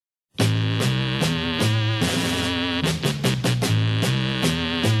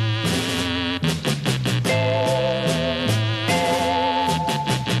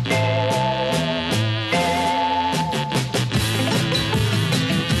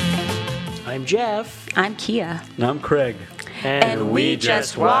I'm Jeff. I'm Kia. And I'm Craig. And we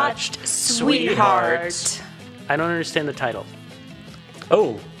just watched Sweetheart. I don't understand the title.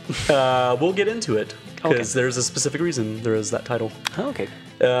 Oh, we'll get into it because Okay. there's a specific reason there is that title. Oh, okay.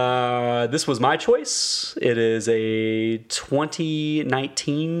 This was my choice. It is a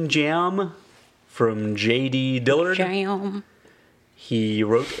 2019 jam from J.D. Dillard. Jam. He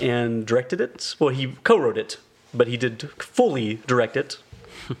wrote and directed it. Well, he co-wrote it, but he did fully direct it.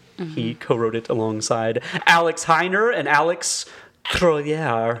 He co-wrote it alongside Alex Heiner and Alex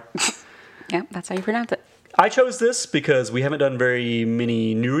Troyer. Yep, that's how you pronounce it. I chose this because we haven't done very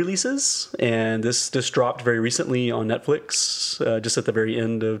many new releases, and this just dropped very recently on Netflix, just at the very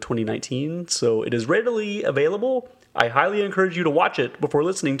end of 2019. So it is readily available. I highly encourage you to watch it before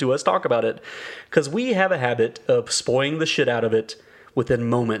listening to us talk about it, because we have a habit of spoiling the shit out of it within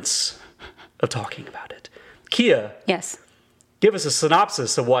moments of talking about it. Kia, Yes. give us a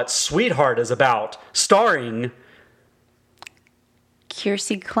synopsis of what Sweetheart is about, starring...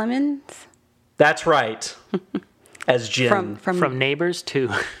 Kiersey Clemens. That's right, as Jen. From Neighbors to...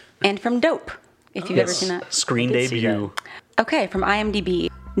 And from Dope, if you've ever seen that. Screen I did see debut. Okay, from IMDb.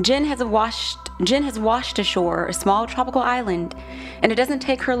 Jen has washed ashore a small tropical island, and it doesn't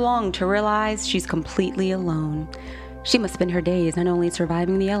take her long to realize she's completely alone. She must spend her days not only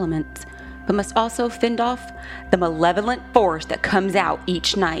surviving the elements, but must also fend off the malevolent force that comes out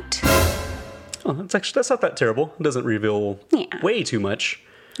each night. Oh, that's not that terrible. It doesn't reveal way too much.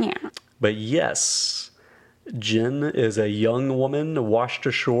 Yeah. But yes, Jen is a young woman washed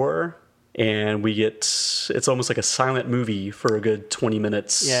ashore, and it's almost like a silent movie for a good 20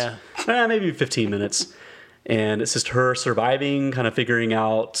 minutes. Yeah. Maybe 15 minutes. And it's just her surviving, kind of figuring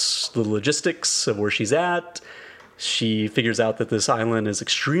out the logistics of where she's at. She figures out that this island is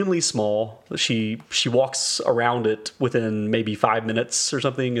extremely small. She walks around it within maybe 5 minutes or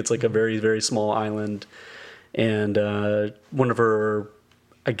something. It's like a very, very small island. And one of her,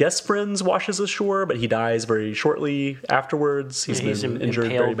 I guess, friends washes ashore, but he dies very shortly afterwards. He's been injured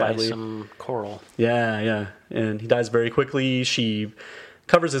very badly. By some coral. Yeah. And he dies very quickly. She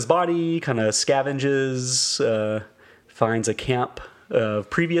covers his body, kind of scavenges, finds a camp of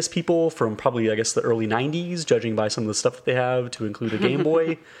previous people from probably, I guess, the early 90s, judging by some of the stuff that they have, to include a Game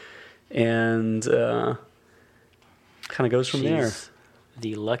Boy. And kind of goes from there. She's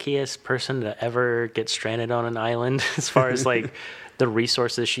the luckiest person to ever get stranded on an island as far as, like, the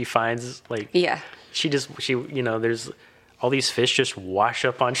resources she finds. Like, Yeah. she there's all these fish just wash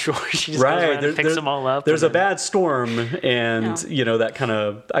up on shore. She just goes around and picks them all up. There's a bad storm, and that kind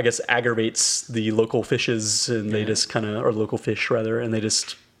of, I guess, aggravates the local fishes, and they just kind of, or local fish rather, and they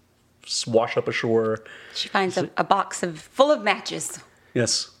just wash up ashore. She finds a box full of matches.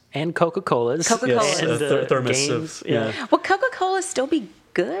 Yes. And Coca-Colas. Coca-Colas. And Yes, a thermos games. of, yeah. Will Coca-Cola still be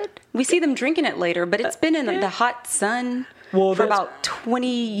good? We see them drinking it later, but it's been in the hot sun for about 20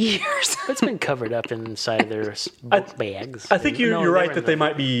 years. It's been covered up inside their bags. I think you're right that they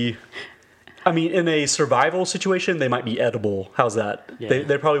might be. I mean, in a survival situation, they might be edible. How's that? Yeah.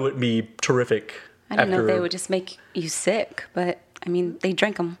 They probably wouldn't be terrific. I don't know if they would just make you sick, but I mean, they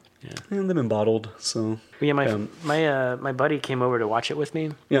drink them. And they've been bottled, so. Yeah, my buddy came over to watch it with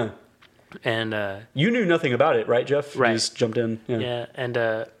me, Yeah. and You knew nothing about it, right, Jeff? Right. You just jumped in. yeah, and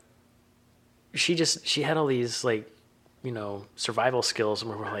she had all these, like, survival skills, and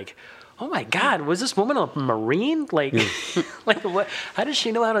we were like, oh my God, was this woman a Marine? Like, like what? How does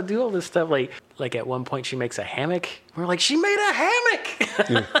she know how to do all this stuff? Like at one point she makes a hammock. We're like, she made a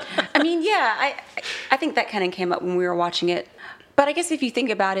hammock. I mean, yeah, I think that kind of came up when we were watching it. But I guess if you think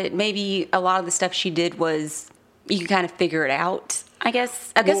about it, maybe a lot of the stuff she did was, you can kind of figure it out. I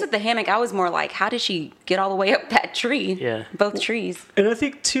guess with the hammock, I was more like, how did she get all the way up that tree? Yeah. Both trees. And I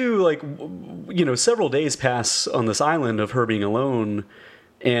think, too, like, several days pass on this island of her being alone.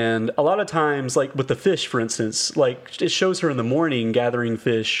 And a lot of times, like with the fish, for instance, like it shows her in the morning gathering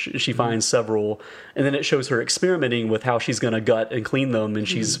fish. She finds several. And then it shows her experimenting with how she's going to gut and clean them. And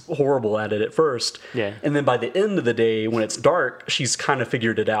she's horrible at it at first. Yeah. And then by the end of the day, when it's dark, she's kind of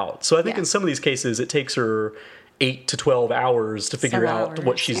figured it out. So I think in some of these cases, it takes her 8 to 12 hours to figure out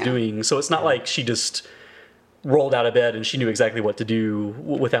what she's doing. So it's not like she just rolled out of bed and she knew exactly what to do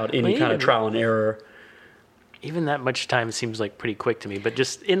without any kind of trial and error. Even that much time seems like pretty quick to me, but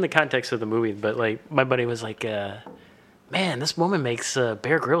just in the context of the movie. But like my buddy was like, man, this woman makes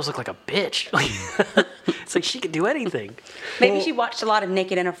Bear Grylls look like a bitch. Like, it's like she could do anything. Maybe she watched a lot of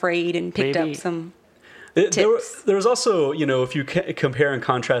Naked and Afraid and picked up some tips. There was also, if you compare and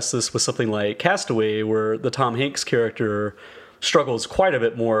contrast this with something like Castaway, where the Tom Hanks character struggles quite a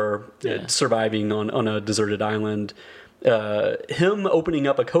bit more surviving on a deserted island, him opening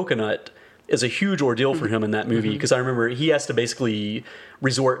up a coconut is a huge ordeal for him in that movie, because I remember he has to basically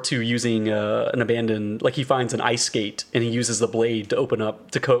resort to using an abandoned, like he finds an ice skate and he uses the blade to open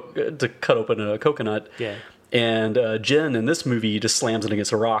up to cut open a coconut. Yeah. And Jen in this movie just slams it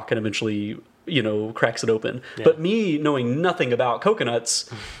against a rock and eventually, cracks it open. Yeah. But me knowing nothing about coconuts,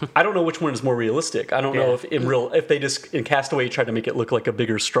 I don't know which one is more realistic. I don't know if they just in Castaway tried to make it look like a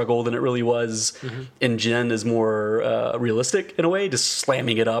bigger struggle than it really was, and Jen is more realistic in a way, just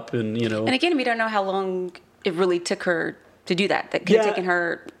slamming it up and And again, we don't know how long it really took her to do that. That could have taken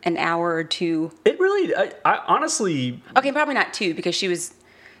her an hour or two. It really, I honestly. Okay, probably not two, because she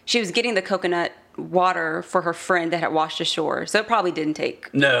was getting the coconut water for her friend that had washed ashore, so it probably didn't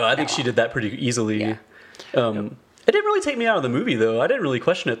take. No, I think she did that pretty easily. Yeah. It didn't really take me out of the movie, though. I didn't really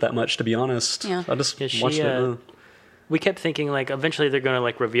question it that much, to be honest. Yeah. I just watched it. We kept thinking like eventually they're going to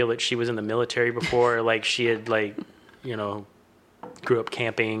like reveal that she was in the military before, or like she had like grew up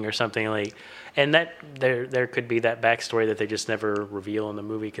camping or something, like, and that there could be that backstory that they just never reveal in the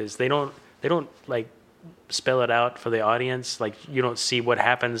movie, because they don't like spell it out for the audience. Like you don't see what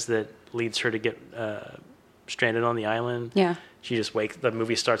happens that leads her to get stranded on the island. Yeah. She just the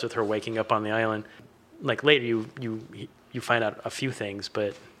movie starts with her waking up on the island. Like later you find out a few things,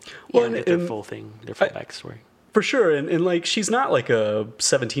 but you don't get their full thing, their full backstory. For sure, and like she's not like a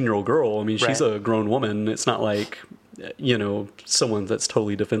 17-year-old girl. I mean, she's a grown woman. It's not like someone that's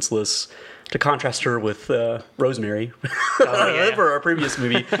totally defenseless. To contrast her with Rosemary for our previous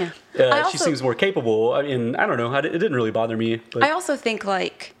movie, she seems more capable. I mean, I don't know. It didn't really bother me. But. I also think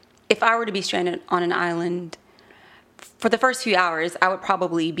like if I were to be stranded on an island for the first few hours, I would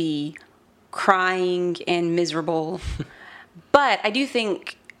probably be crying and miserable. But I do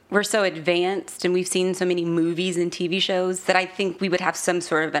think we're so advanced and we've seen so many movies and TV shows that I think we would have some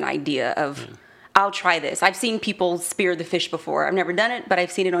sort of an idea of, I'll try this. I've seen people spear the fish before. I've never done it, but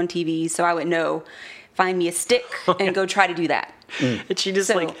I've seen it on TV, so I would know. Find me a stick and go try to do that. And she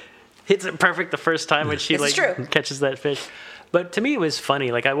just hits it perfect the first time when she catches that fish. But to me, it was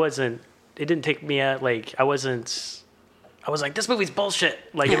funny. Like it didn't take me out. Like I was like, this movie's bullshit.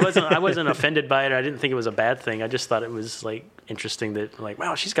 Like I wasn't offended by it. I didn't think it was a bad thing. I just thought it was like interesting that like,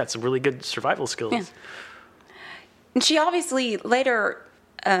 wow, she's got some really good survival skills. Yeah. And she obviously later,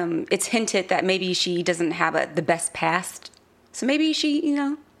 it's hinted that maybe she doesn't have the best past. So maybe she,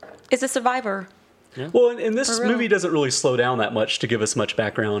 is a survivor. Yeah. Well, and this movie doesn't really slow down that much to give us much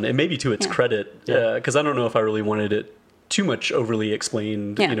background, and maybe to its credit, because I don't know if I really wanted it too much overly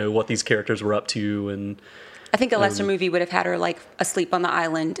explained, what these characters were up to. And I think a lesser movie would have had her like asleep on the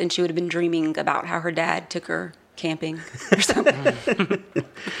island, and she would have been dreaming about how her dad took her camping or something.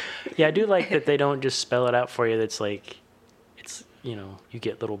 Yeah, I do like that they don't just spell it out for you. That's like, it's, you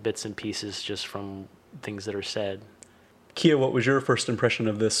get little bits and pieces just from things that are said. Kia, what was your first impression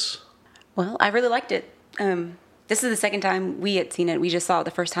of this? Well, I really liked it. This is the second time we had seen it. We just saw it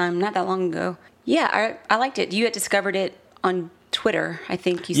the first time not that long ago. Yeah, I liked it. You had discovered it on Twitter. I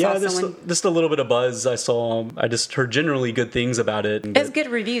think you saw someone. Yeah, just a little bit of buzz I saw. I just heard generally good things about it. It has good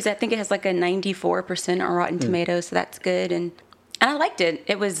reviews. I think it has like a 94% on Rotten Tomatoes, so that's good. And I liked it.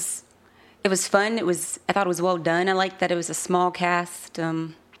 It was fun. I thought it was well done. I liked that it was a small cast. I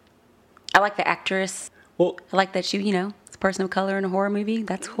like the actress. Well, I like that she, it's a person of color in a horror movie.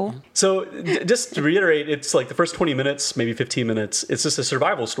 That's cool. So just to reiterate, it's like the first 20 minutes, maybe 15 minutes, it's just a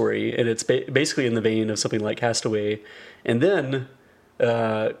survival story, and it's basically in the vein of something like Castaway. And then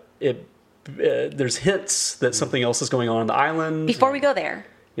there's hints that something else is going on the island. Before we go there.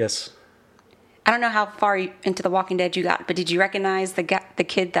 Yes. I don't know how far into The Walking Dead you got, but did you recognize the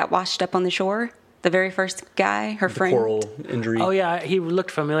kid that washed up on the shore? The very first guy, her friend? Coral injury. Oh, yeah. He looked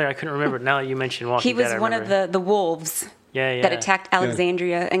familiar. I couldn't remember. Now that you mentioned Walking Dead, he was one of the wolves that attacked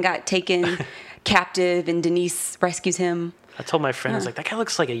Alexandria and got taken captive, and Denise rescues him. I told my friend, I was like, that guy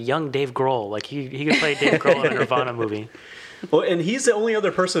looks like a young Dave Grohl. Like, he could play Dave Grohl in a Nirvana movie. Well, and he's the only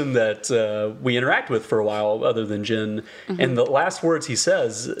other person that we interact with for a while other than Jen. Mm-hmm. And the last words he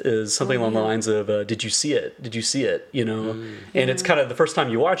says is something along the lines of, did you see it? Did you see it? And it's kind of the first time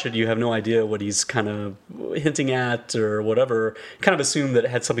you watch it, you have no idea what he's kind of hinting at or whatever. Kind of assume that it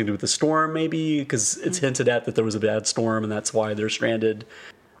had something to do with the storm maybe, because it's hinted at that there was a bad storm and that's why they're stranded.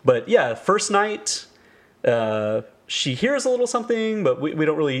 But yeah, first night, she hears a little something, but we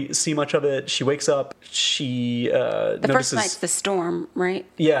don't really see much of it. She wakes up. She notices... The first night's the storm, right?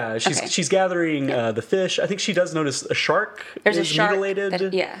 Yeah, she's gathering the fish. I think she does notice a shark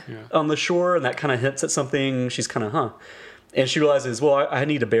mutilated on the shore, and that kind of hints at something. She's kind of, And she realizes, well, I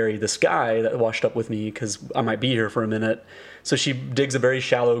need to bury this guy that washed up with me because I might be here for a minute. So she digs a very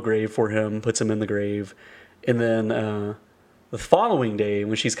shallow grave for him, puts him in the grave, and then... the following day,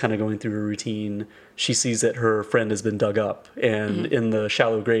 when she's kind of going through her routine, she sees that her friend has been dug up, and in the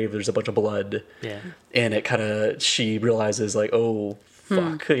shallow grave, there's a bunch of blood. Yeah. And she realizes like, oh,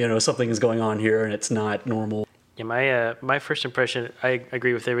 fuck, something is going on here, and it's not normal. Yeah, my first impression, I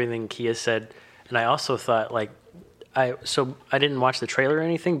agree with everything Kia said, and I also thought like, I didn't watch the trailer or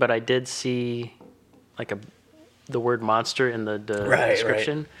anything, but I did see like the word monster in the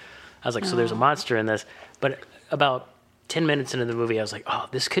description. Right. I was like, so there's a monster in this, but about 10 minutes into the movie, I was like, oh,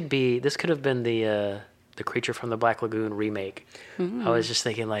 this could have been the Creature from the Black Lagoon remake. I was just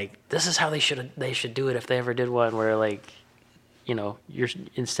thinking like, this is how they should do it if they ever did one where like, you're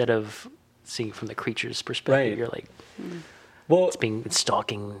instead of seeing from the creature's perspective, you're like, it's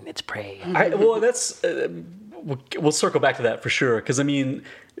stalking its prey. That's we'll circle back to that for sure, because I mean,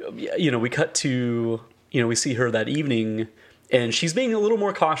 we cut to we see her that evening, and she's being a little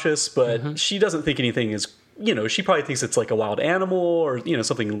more cautious, but she doesn't think anything is she probably thinks it's like a wild animal or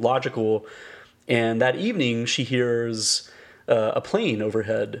something logical. And that evening, she hears a plane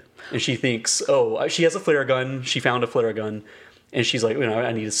overhead, and she thinks, oh, she has a flare gun. She found a flare gun. And she's like,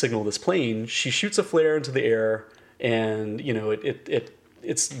 I need to signal this plane. She shoots a flare into the air, and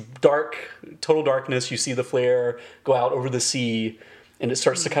it's dark, total darkness. You see the flare go out over the sea, and it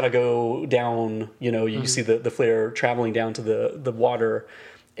starts to kind of go down. You see the flare traveling down to the water,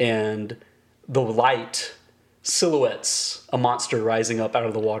 and the light silhouettes a monster rising up out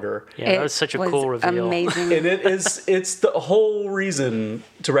of the water. Yeah, that was such a cool reveal. Amazing. And it's the whole reason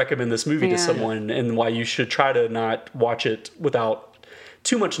to recommend this movie to someone, and why you should try to not watch it without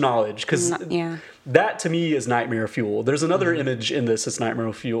too much knowledge, because that to me is nightmare fuel. There's another image in this that's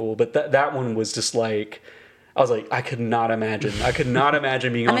nightmare fuel, but that one was just like, I was like, I could not imagine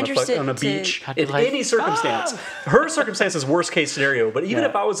being on a beach in any circumstance. Her circumstance is worst case scenario, but even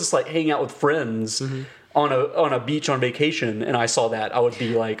if I was just like hanging out with friends on a beach on vacation and I saw that, I would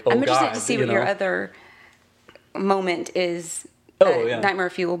be like, oh, I'm God. interested to see what your other moment is. Nightmare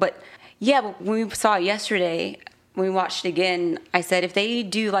fuel. But when we saw it yesterday, when we watched it again, I said if they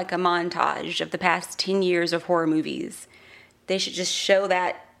do like a montage of the past 10 years of horror movies, they should just show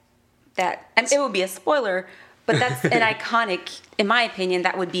that. It would be a spoiler, but that's an iconic, in my opinion,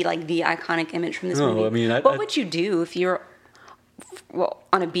 that would be like the iconic image from this movie. I mean, what would you do if you're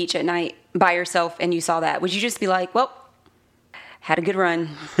on a beach at night by yourself and you saw that? Would you just be like, well, had a good run.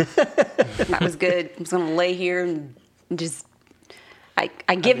 That was good. I'm just going to lay here and just,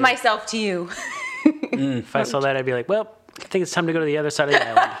 I give myself to you. If I saw that, I'd be like, well, I think it's time to go to the other side of the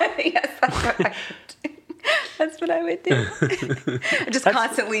island. Yes, that's what I would do. Just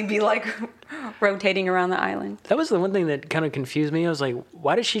constantly be like rotating around the island. That was the one thing that kind of confused me. I was like,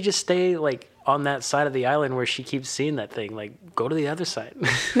 why does she just stay like on that side of the island where she keeps seeing that thing? Like, go to the other side.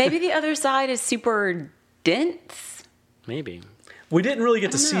 Maybe the other side is super dense. Maybe. We didn't really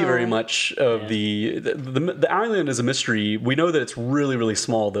get to see very much of the island is a mystery. We know that it's really, really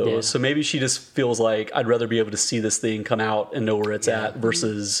small though. Yeah. So maybe she just feels like, I'd rather be able to see this thing come out and know where it's at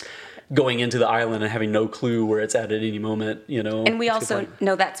versus going into the island and having no clue where it's at any moment, And we also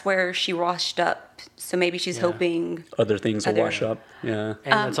know that's where she washed up. So maybe she's hoping other things will wash up. Yeah.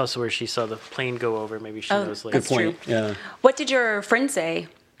 And that's also where she saw the plane go over. Maybe she knows later. Good point. True. Yeah. What did your friend say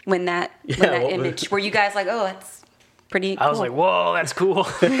when that image? Were you guys like, oh, that's pretty cool? I was like, whoa, that's cool.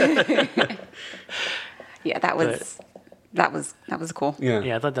 Yeah, that was cool.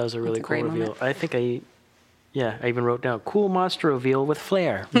 Yeah, I thought that was a really cool reveal. Moment. I think I even wrote down cool monster reveal with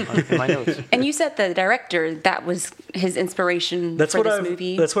flair in my notes. And you said the director, that was his inspiration for this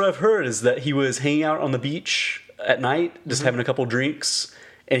movie. That's what I've heard, is that he was hanging out on the beach at night, just having a couple drinks,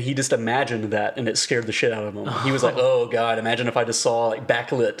 and he just imagined that, and it scared the shit out of him. He was like, oh, God, imagine if I just saw, like,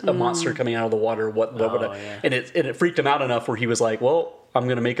 backlit a monster coming out of the water. What would I... Yeah. And it freaked him out enough where he was like, well, I'm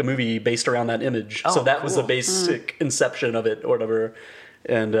going to make a movie based around that image. So that was the basic inception of it, or whatever.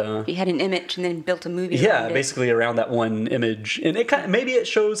 And he had an image and then built a movie. Yeah, basically around that one image, and it kind of, maybe it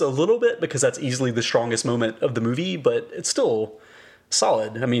shows a little bit because that's easily the strongest moment of the movie, but it's still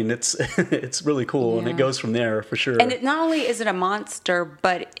solid. I mean, it's it's really cool, and it goes from there for sure. And not only is it a monster,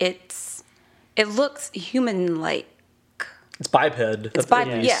 but it looks human-like. It's biped. It's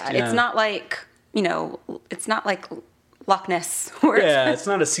biped. Yeah, it's not like it's not like Loch Ness. It's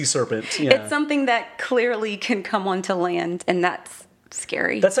not a sea serpent. Yeah. It's something that clearly can come onto land, and that's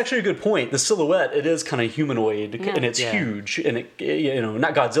scary. That's actually a good point. The silhouette, it is kind of humanoid, and it's huge, and it,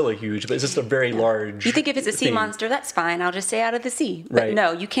 not Godzilla huge, but it's just a very large. You think if it's a sea monster, that's fine. I'll just stay out of the sea. But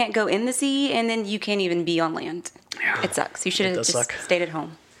no, you can't go in the sea, and then you can't even be on land. Yeah. It sucks. You should have just stayed at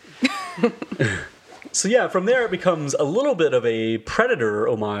home. So yeah, from there it becomes a little bit of a Predator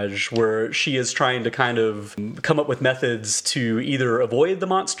homage where she is trying to kind of come up with methods to either avoid the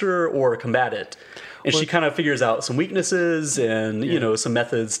monster or combat it. And she kind of figures out some weaknesses and, you know, some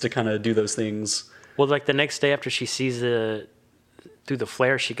methods to kind of do those things. Well, like the next day after she sees through the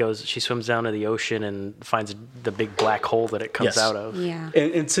flare, she swims down to the ocean and finds the big black hole that it comes out of. Yeah.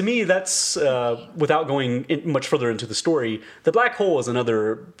 And to me, that's, without going much further into the story, the black hole is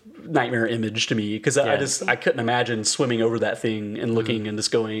another nightmare image to me, because I couldn't imagine swimming over that thing and looking and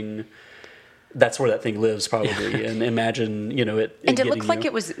just going, that's where that thing lives probably. And imagine, you know, it And it looked like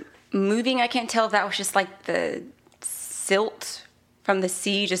it was moving. I can't tell if that was just like the silt from the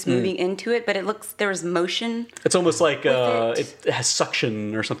sea just moving into it, but it looks, there was motion. It's almost like it has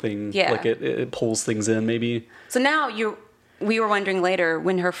suction or something. Yeah. Like it pulls things in maybe. So now we were wondering later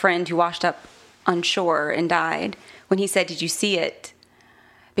when her friend who washed up on shore and died, when he said, "Did you see it?"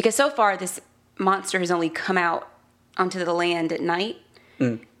 Because so far this monster has only come out onto the land at night,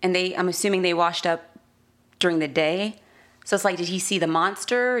 and I'm assuming they washed up during the day. So it's like, did he see the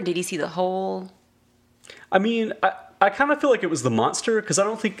monster? Or did he see the hole? I mean, I kind of feel like it was the monster, because I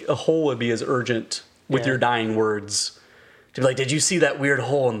don't think a hole would be as urgent with your dying words. To be like, did you see that weird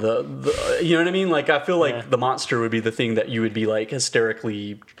hole in the you know what I mean? Like, I feel like the monster would be the thing that you would be like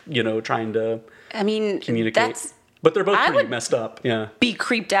hysterically, you know, trying to communicate. But they're both pretty messed up. Yeah. Be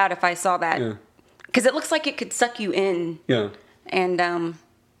creeped out if I saw that. Because it looks like it could suck you in. Yeah. And,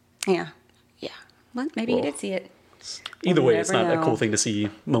 yeah. Well, maybe you did see it. Either way, it's never not a know. cool thing to see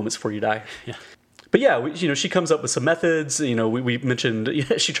moments before you die. Yeah. But yeah, you know, she comes up with some methods. You know, we mentioned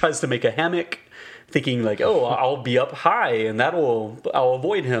she tries to make a hammock, thinking like, oh, I'll be up high and I'll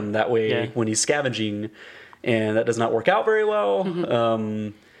avoid him that way when he's scavenging, and that does not work out very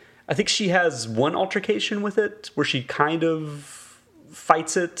well. I think she has one altercation with it where she kind of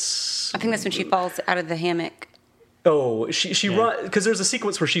fights it. I think that's when she falls out of the hammock. Oh, she run, because there's a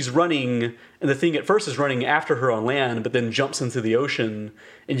sequence where she's running, and the thing at first is running after her on land, but then jumps into the ocean,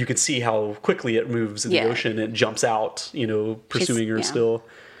 and you can see how quickly it moves in the ocean and jumps out, you know, pursuing her still.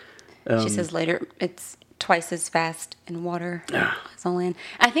 She says later it's twice as fast in water as on land.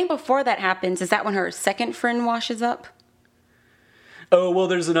 I think before that happens, is that when her second friend washes up? Oh, well,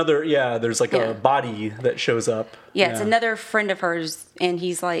 there's another, there's like a body that shows up. Yeah, it's another friend of hers, and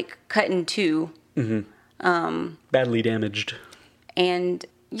he's like cut in two. Badly damaged. And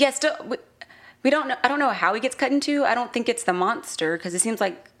still, we don't know. I don't know how he gets cut in two. I don't think it's the monster, because it seems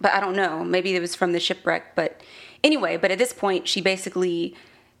like, but I don't know. Maybe it was from the shipwreck. But anyway, but at this point,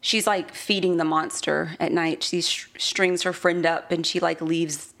 she's like feeding the monster at night. She strings her friend up, and she like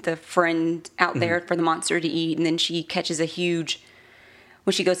leaves the friend out there for the monster to eat. And then she catches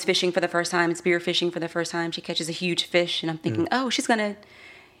when she goes fishing for the first time, spear fishing for the first time, she catches a huge fish. And I'm thinking, oh, she's going to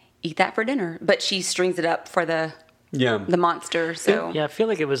eat that for dinner. But she strings it up for the monster. So I feel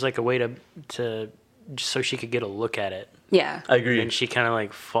like it was like a way to so she could get a look at it. Yeah. I agree. And she kind of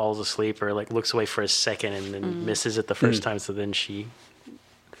like falls asleep or like looks away for a second and then misses it the first time. So then she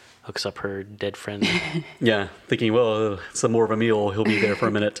hooks up her dead friend. Thinking, well, it's more of a meal. He'll be there for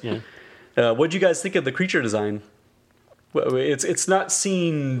a minute. What did you guys think of the creature design? Well, it's not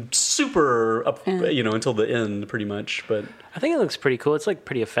seen super up, you know, until the end, pretty much. But I think it looks pretty cool. It's like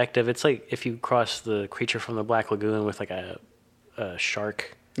pretty effective. It's like if you cross the creature from the Black Lagoon with like a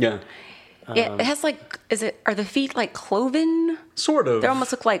shark. Yeah. It has like, are the feet like cloven? Sort of. They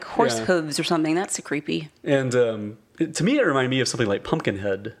almost look like horse hooves or something. That's creepy. And to me, it reminded me of something like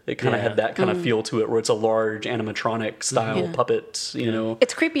Pumpkinhead. It kind of had that kind of feel to it, where it's a large animatronic style puppet, you know.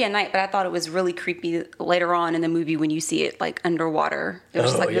 It's creepy at night, but I thought it was really creepy later on in the movie when you see it like underwater. It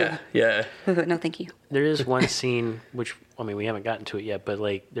was just like, no, thank you. There is one scene, which, I mean, we haven't gotten to it yet, but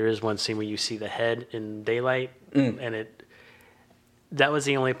like there is one scene where you see the head in daylight, and that was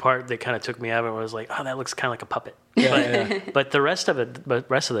the only part that kind of took me out of it. Where I was like, oh, that looks kind of like a puppet. But the rest of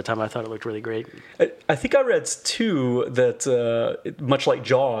the time, I thought it looked really great. I think I read too that much like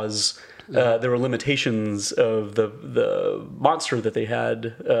Jaws, there were limitations of the monster that they had,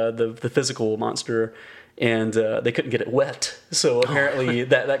 the physical monster, and they couldn't get it wet. So apparently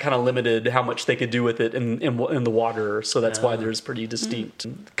that kind of limited how much they could do with it in the water. So that's why there's pretty distinct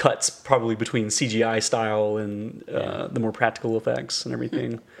cuts probably between CGI style and the more practical effects and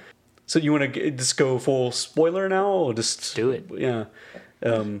everything. So you want to just go full spoiler now, or just do it? Yeah. I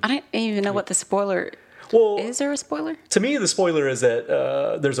don't even know what the spoiler. Is there a spoiler? To me, the spoiler is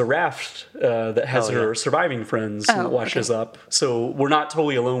that there's a raft that has her surviving friends washes up. So we're not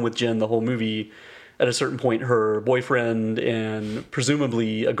totally alone with Jen the whole movie. At a certain point, her boyfriend and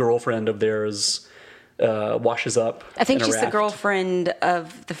presumably a girlfriend of theirs washes up. I think in a she's the raft. girlfriend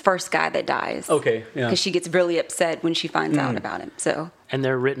of the first guy that dies. Okay, yeah. Because she gets really upset when she finds out about him. So And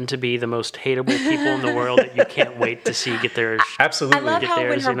they're written to be the most hateable people in the world that you can't wait to see get their. Absolutely. I love Get how when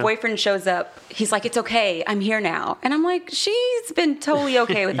theirs, her you know? boyfriend shows up, he's like, "It's okay, I'm here now," and I'm like, "She's been totally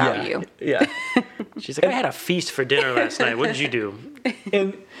okay without yeah, you." Yeah. She's like, I had a feast for dinner last night. What did you do?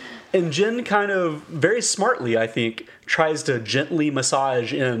 And Jen kind of very smartly, I think, tries to gently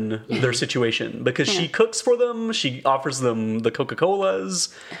massage in their situation because she cooks for them. She offers them the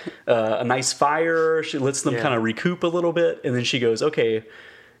Coca-Colas, a nice fire. She lets them Yeah. kind of recoup a little bit. And then she goes, okay,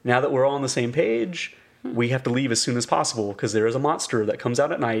 now that we're all on the same page, we have to leave as soon as possible because there is a monster that comes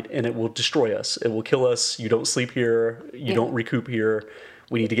out at night and it will destroy us. It will kill us. You don't sleep here. You don't recoup here.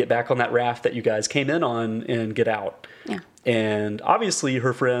 We need to get back on that raft that you guys came in on and get out. Yeah. And obviously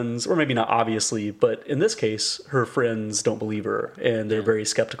her friends, or maybe not obviously, but in this case, her friends don't believe her and they're very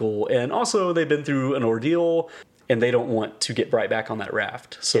skeptical. And also they've been through an ordeal and they don't want to get right back on that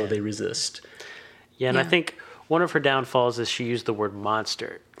raft. So Yeah. they resist. Yeah, and I Yeah. think one of her downfalls is she used the word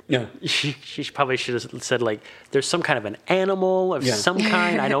monster. Yeah. She probably should have said, like, there's some kind of an animal of Yeah. some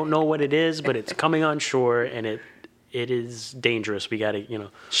kind. I don't know what it is, but it's coming on shore and it is dangerous. We got to, you know.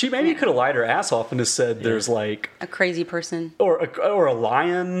 She maybe could have lied her ass off and just said there's like, A crazy person. or a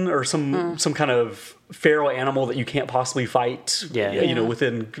lion or some kind of feral animal that you can't possibly fight, Yeah. you know,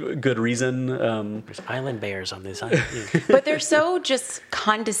 within good reason. There's island bears on this island. Yeah. But they're so just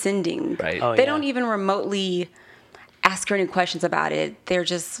condescending. Right. Oh, They yeah. don't even remotely ask her any questions about it. They're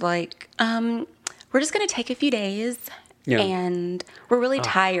just like, we're just going to take a few days. Yeah. And we're really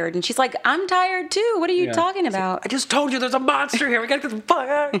tired. And she's like, I'm tired too. What are you Yeah. talking about? I just told you there's a monster here. We got to get the fuck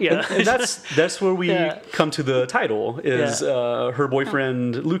out. Yeah. And that's where we Yeah. come to the title is her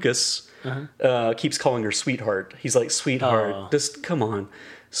boyfriend Lucas keeps calling her sweetheart. He's like, sweetheart, Oh. just come on,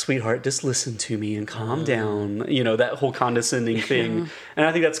 sweetheart, just listen to me and calm down. You know, that whole condescending thing. And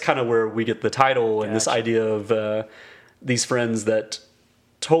I think that's kind of where we get the title and this Gotcha. idea of these friends that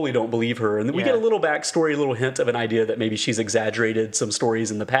totally don't believe her. And we Yeah. get a little backstory, a little hint of an idea that maybe she's exaggerated some stories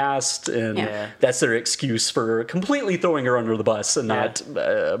in the past. And Yeah. that's their excuse for completely throwing her under the bus and not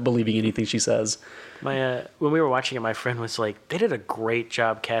believing anything she says. My when we were watching it, my friend was like, "They did a great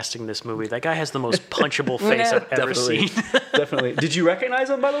job casting this movie. That guy has the most punchable face I've ever Definitely. seen." Definitely. Did you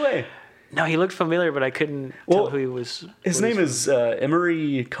recognize him, by the way? No, he looked familiar, but I couldn't Well, tell who he was. His what name he's is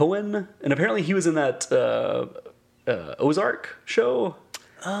Emery Cohen, and apparently he was in that Ozark show.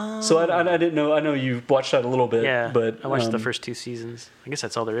 So I didn't know. I know you watched that a little bit. from. Yeah, but I watched the first 2 seasons. I guess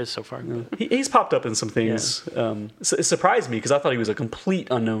that's all there is so far. he's popped up in some things. So it surprised me because I thought he was a complete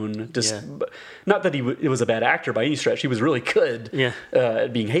unknown. Just Yeah. not that it was a bad actor by any stretch. He was really good Yeah.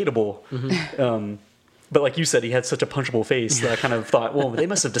 at being hateable. But like you said, he had such a punchable face that I kind of thought, well, they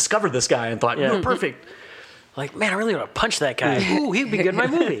must have discovered this guy and thought, Yeah. no, perfect. Like, man, I really want to punch that guy. Ooh, he'd be good in my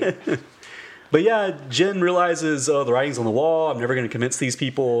movie. But yeah, Jen realizes, oh, the writing's on the wall. I'm never going to convince these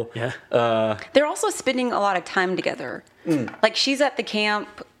people. Yeah. They're also spending a lot of time together. Mm. Like she's at the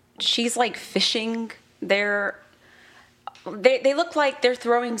camp. She's like fishing. They look like they're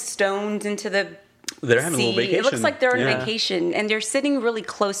throwing stones into the They're having a little sea. vacation. It looks like they're on Yeah. vacation, and they're sitting really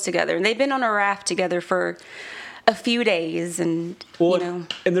close together. And they've been on a raft together for a few days, and Well, you know,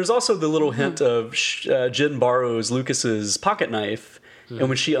 and there's also the little hint of Jen borrows Lucas's pocket knife, and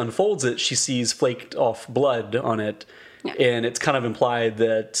when she unfolds it, she sees flaked off blood on it, Yeah. and it's kind of implied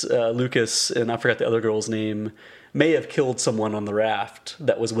that Lucas and I forgot the other girl's name may have killed someone on the raft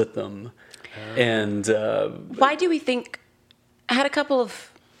that was with them, and why do we think? I had a couple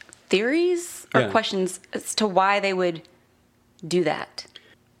of theories or Yeah. questions as to why they would do that.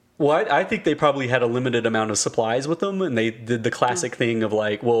 well, I think they probably had a limited amount of supplies with them, and they did the classic thing of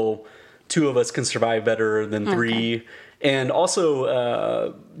like, well, 2 of us can survive better than 3. And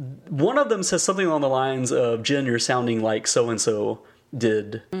also, one of them says something along the lines of, Jen, you're sounding like so-and-so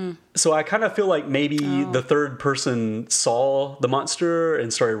did. So I kind of feel like maybe the third person saw the monster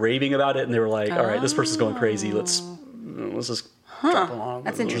and started raving about it, and they were like, all right, this person's going crazy. Let's just drop him off.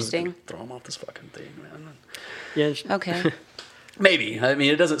 That's Let's just interesting. throw him off this fucking thing, man. Yeah. Okay. Maybe. I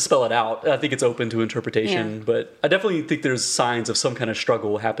mean, it doesn't spell it out. I think it's open to interpretation, Yeah. but I definitely think there's signs of some kind of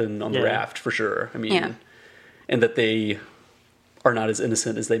struggle happen on the Yeah. raft for sure. I mean, Yeah. and that they are not as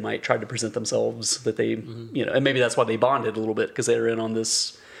innocent as they might try to present themselves. That they, you know, and maybe that's why they bonded a little bit because they were in on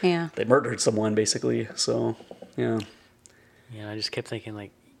this. Yeah. They murdered someone basically. So, yeah. Yeah, I just kept thinking,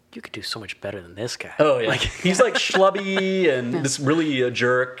 like, you could do so much better than this guy. Oh yeah, he's like schlubby and just really a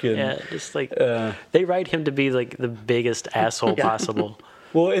jerk. And Yeah, just like they write him to be like the biggest asshole possible.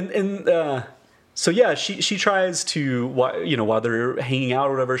 well, and So yeah, she tries to, while they're hanging out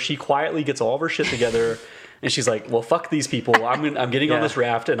or whatever, she quietly gets all of her shit together, and she's like, "Well, fuck these people. I'm getting on this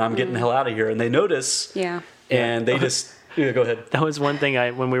raft and I'm getting the hell out of here." And they notice, and they just go ahead. That was one thing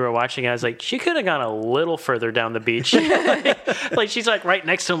when we were watching, I was like, she could have gone a little further down the beach. like she's like right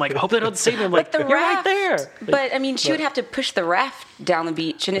next to him, like, I hope they don't see me. I'm like, the you're raft, right there. But I mean, she would have to push the raft down the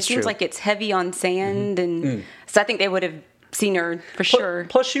beach, and it seems like it's heavy on sand, and so I think they would have seen her for sure.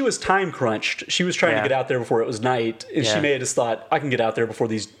 Plus, she was time crunched. She was trying to get out there before it was night, and she may have just thought, I can get out there before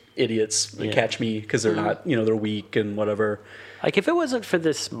these idiots catch me, because they're not, they're weak and whatever. Like, if it wasn't for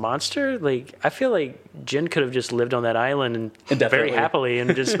this monster, like, I feel like Jen could have just lived on that island and very happily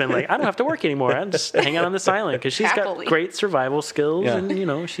and just been like, I don't have to work anymore. I'm just hanging out on this island, because she's got great survival skills,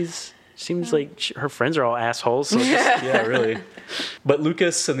 and seems like her friends are all assholes. So yeah, really. But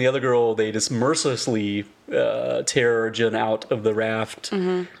Lucas and the other girl, they just mercilessly tear Jen out of the raft.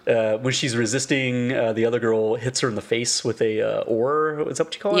 When she's resisting, the other girl hits her in the face with a oar. Is that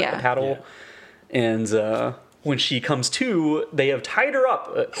what you call it? A paddle. And when she comes to, they have tied her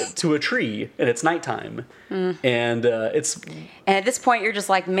up to a tree, and it's nighttime. And it's... And at this point, you're just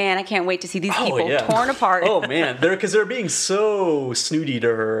like, man, I can't wait to see these people torn apart. Oh, man. Because they're being so snooty to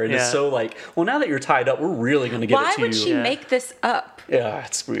her, and it's so like, well, now that you're tied up, we're really going to get it to you. Why would she make this up? Yeah,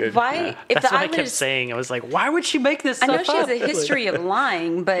 it's weird. Why? If That's what I kept saying. I was like, why would she make this stuff up? I know she has a history of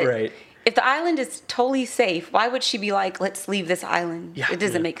lying, but... If the island is totally safe, why would she be like, let's leave this island? It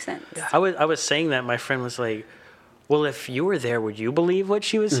doesn't make sense. I was saying that. My friend was like, well, if you were there, would you believe what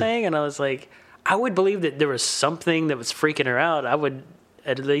she was saying? And I was like, I would believe that there was something that was freaking her out. I would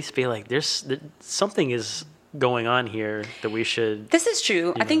at least be like, something is going on here that we should... This is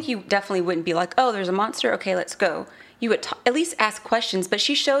true. I think you definitely wouldn't be like, oh, there's a monster. Okay, let's go. You would at least ask questions. But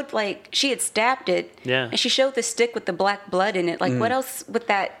she showed, like, she had stabbed it. Yeah. And she showed the stick with the black blood in it. Like, what else would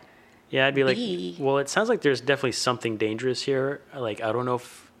that... Yeah, I'd be like, well, it sounds like there's definitely something dangerous here. Like, I don't know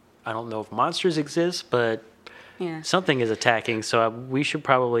if monsters exist, but something is attacking. So we should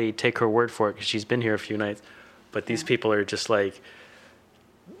probably take her word for it, because she's been here a few nights. But these people are just like,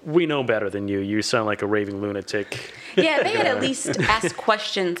 we know better than you. You sound like a raving lunatic. Yeah, they had at least asked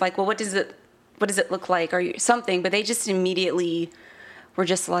questions like, well, what does it look like, or something? But they just immediately were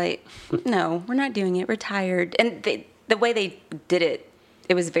just like, no, we're not doing it. We're tired. And the way they did it,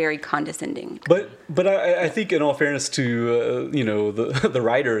 it was very condescending. But I think, in all fairness to the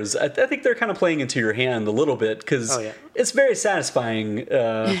writers, I think they're kind of playing into your hand a little bit, because it's very satisfying,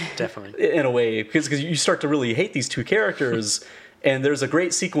 definitely, in a way, because you start to really hate these two characters, and there's a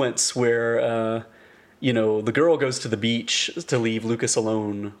great sequence where the girl goes to the beach to leave Lucas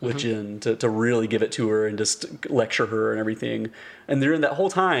alone with Jen, to really give it to her and just lecture her and everything. And during that whole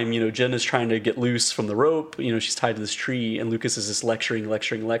time, Jen is trying to get loose from the rope. She's tied to this tree, and Lucas is just lecturing.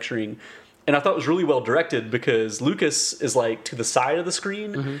 And I thought it was really well directed, because Lucas is like to the side of the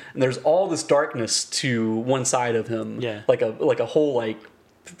screen, and there's all this darkness to one side of him, like a whole like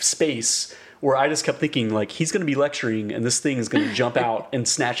space, where I just kept thinking, like, he's going to be lecturing and this thing is going to jump out and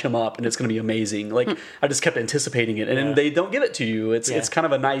snatch him up, and it's going to be amazing. Like, I just kept anticipating it, and then they don't give it to you. It's kind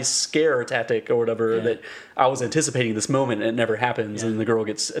of a nice scare tactic or whatever, that I was anticipating this moment, and it never happens, and the girl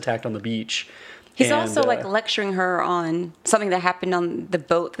gets attacked on the beach. He's also like lecturing her on something that happened on the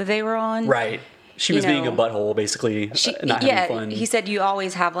boat that they were on. Right. She was being a butthole, basically, not having fun. He said you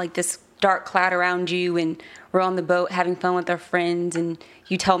always have like this dark cloud around you, and we're on the boat having fun with our friends, and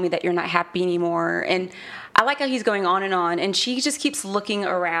you tell me that you're not happy anymore. And I like how he's going on, and she just keeps looking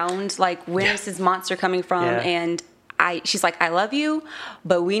around like, where's this monster coming from? And she's like, I love you,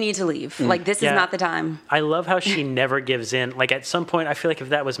 but we need to leave. Like, this is not the time. I love how she never gives in. Like, at some point, I feel like if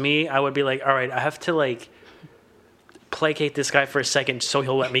that was me, I would be like, all right, I have to like placate this guy for a second so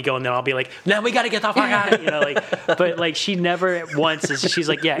he'll let me go, and then I'll be like, no, we got to get the fuck out of it, but like, she never once she's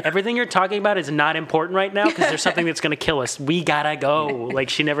like, yeah, everything you're talking about is not important right now, because there's something that's going to kill us. We gotta go. Like,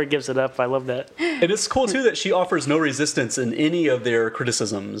 she never gives it up. I love that. And it's cool too that she offers no resistance in any of their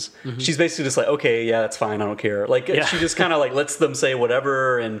criticisms. She's basically just like, okay, yeah, that's fine, I don't care. Like, she just kind of like lets them say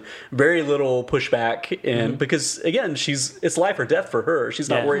whatever, and very little pushback. And because again, it's life or death for her. She's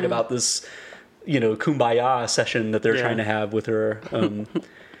not worried about this kumbaya session that they're trying to have with her.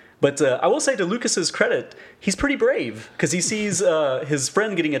 But I will say, to Lucas's credit, he's pretty brave, because he sees his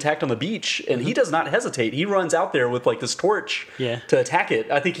friend getting attacked on the beach, and he does not hesitate. He runs out there with like this torch to attack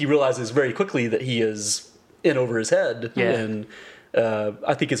it. I think he realizes very quickly that he is in over his head. And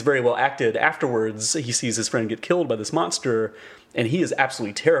I think it's very well acted. Afterwards, he sees his friend get killed by this monster, and he is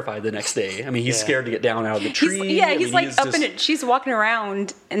absolutely terrified the next day. I mean, he's scared to get down out of the tree. He's like up in it. She's walking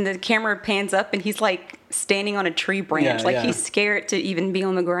around, and the camera pans up, and he's like standing on a tree branch. Like he's scared to even be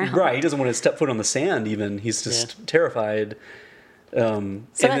on the ground. Right. He doesn't want to step foot on the sand even. He's just terrified. So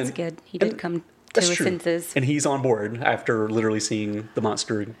that's good. He did come to his senses. And he's on board after literally seeing the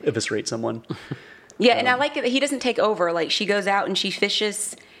monster eviscerate someone. Yeah, and I like it that he doesn't take over. Like, she goes out and she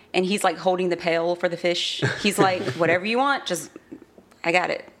fishes, and he's, like, holding the pail for the fish. He's like, whatever you want, just, I got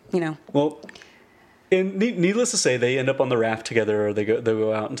it, you know. Well, and needless to say, they end up on the raft together, or they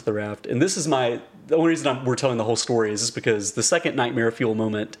go out into the raft. And this is the only reason we're telling the whole story is because the second nightmare fuel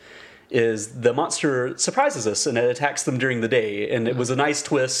moment is the monster surprises us, and it attacks them during the day. And it was a nice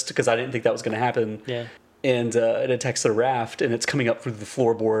twist, because I didn't think that was going to happen. Yeah. And it attacks the raft, and it's coming up through the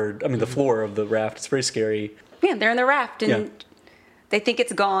floorboard. I mean, the floor of the raft. It's very scary. Yeah, they're in the raft, and they think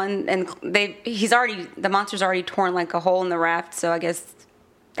it's gone, and the monster's already torn like a hole in the raft. So I guess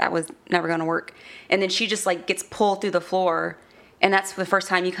that was never going to work. And then she just like gets pulled through the floor, and that's the first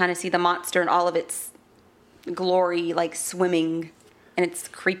time you kind of see the monster in all of its glory, like swimming, and it's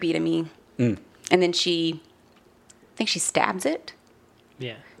creepy to me. And then I think she stabs it.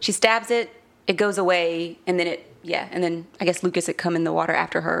 Yeah. She stabs it. It goes away, and then and then I guess Lucas had come in the water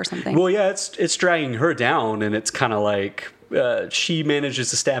after her or something. Well, yeah, it's dragging her down, and it's kind of like she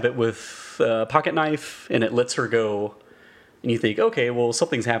manages to stab it with a pocket knife, and it lets her go. And you think, okay, well,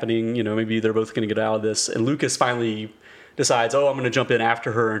 something's happening. You know, maybe they're both going to get out of this. And Lucas finally decides, I'm going to jump in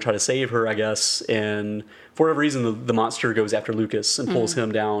after her and try to save her, I guess. And for whatever reason, the monster goes after Lucas and pulls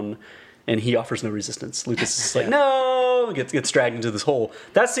him down. And he offers no resistance. Lucas is like, no, gets dragged into this hole.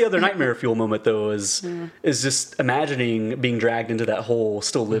 That's the other nightmare fuel moment, though, is just imagining being dragged into that hole,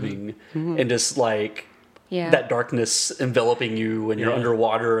 still living, and just like that darkness enveloping you, and you're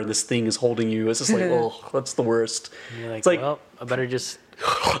underwater, and this thing is holding you. It's just like, oh, that's the worst. And you're like, it's like, well, I better just.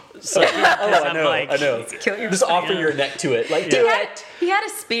 I know. Kill yourself. Just offer your neck to it, like do it. He had a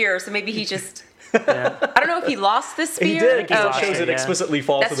spear, so maybe he just. I don't know if he lost the spear. He did. He lost shows it, it explicitly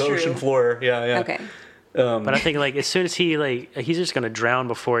fall to the ocean floor. Yeah. Okay. But I think like as soon as he's just gonna drown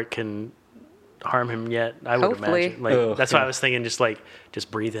before it can harm him yet. I would Hopefully. imagine. Like that's why I was thinking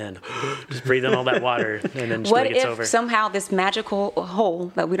just breathe in, just breathe in all that water, and then just What when it gets if over. somehow this magical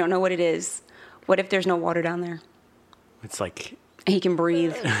hole that we don't know what it is? What if there's no water down there? It's like. And he can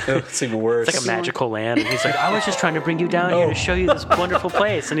breathe. It's even worse. It's like a magical land. And he's like, I was just trying to bring you down here to show you this wonderful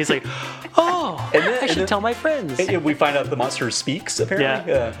place. And he's like, I should tell my friends. And we find out the monster speaks,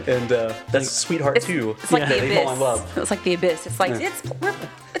 apparently. Yeah. And that's Sweetheart too. It's like the they fall in abyss. love. It's like the abyss. It's like,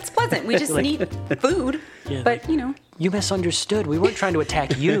 it's pleasant. We just need food. Yeah, but, you know. You misunderstood. We weren't trying to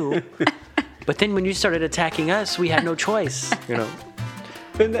attack you. But then when you started attacking us, we had no choice, you know.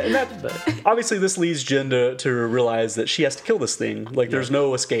 And that obviously this leads Jen to realize that she has to kill this thing. Like there's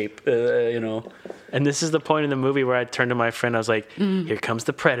no escape, you know. And this is the point in the movie where I turned to my friend. I was like, "Here comes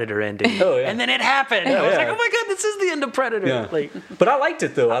the Predator ending." Oh, yeah. And then it happened. I was like, "Oh my god, this is the end of Predator!" Yeah. Like, but I liked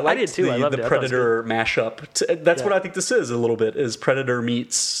it though. I liked did too. I loved the it. I thought it was Predator mashup. That's what I think this is a little bit. Is Predator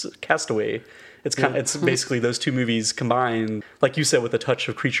meets Castaway. It's kind. It's basically those two movies combined, like you said, with a touch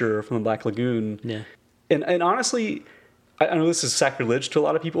of Creature from the Black Lagoon. Yeah. And honestly, I know this is sacrilege to a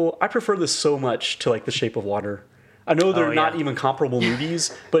lot of people. I prefer this so much to like The Shape of Water. I know they're not even comparable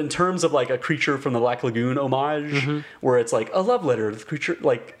movies, but in terms of like a Creature from the Black Lagoon homage, where it's like a love letter to the creature,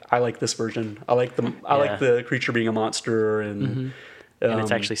 like I like this version. I like the creature being a monster and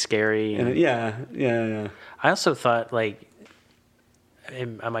it's actually scary. And yeah. I also thought like,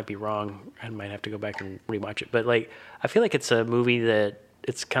 I might be wrong. I might have to go back and rewatch it. But like, I feel like it's a movie that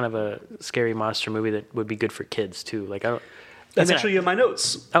it's kind of a scary monster movie that would be good for kids too. Like That's actually in my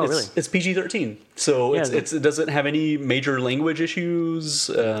notes. Oh, really? It's PG-13, so it doesn't have any major language issues.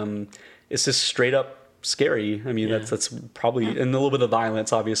 It's just straight up scary. I mean, that's probably and a little bit of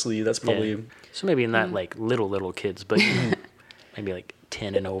violence. Obviously, that's probably so maybe not like little kids, but maybe like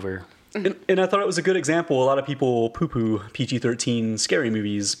 10 and over. And I thought it was a good example. A lot of people poo-poo PG-13 scary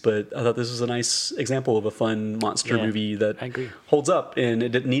movies, but I thought this was a nice example of a fun monster movie that holds up, and it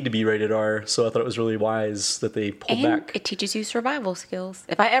didn't need to be rated R, so I thought it was really wise that they pulled back. It teaches you survival skills.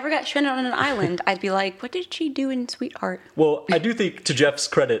 If I ever got stranded on an island, I'd be like, what did she do in Sweetheart? Well, I do think, to Jeff's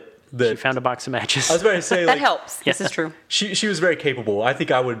credit, that she found a box of matches. I was about to say, that helps. This is true. She was very capable. I think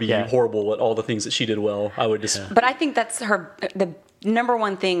I would be horrible at all the things that she did well. I would just... But I think that's the number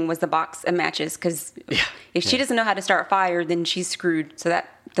one thing was the box of matches, because if she doesn't know how to start fire, then she's screwed. So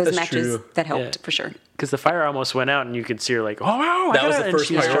those matches that helped for sure. Because the fire almost went out, and you could see her like, that was the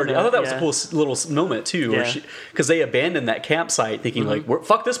first priority. I thought that was a cool little moment too, because they abandoned that campsite thinking like,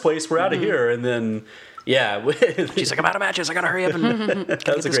 "Fuck this place, we're out of here," and then she's like, "I'm out of matches, I gotta hurry up." And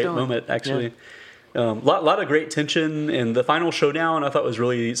that was a great moment actually. Lot of great tension, and the final showdown I thought was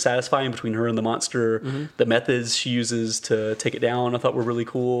really satisfying between her and the monster. The methods she uses to take it down I thought were really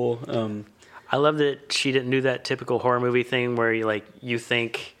cool. I love that she didn't do that typical horror movie thing where you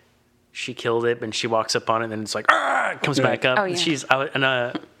think she killed it, and she walks up on it, and then it's like, it comes back up. Oh, yeah. She's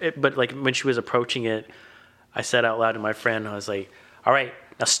out, but like when she was approaching it, I said out loud to my friend, I was like, "All right,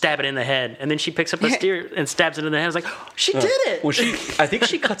 now stab it in the head." And then she picks up a steer and stabs it in the head. I was like, oh, she did it. Well, I think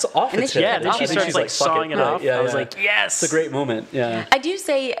she cuts off its head. Yeah, then she I think starts she's like "Fuck sawing it off. Yeah, I was like, yes. It's a great moment. Yeah. I do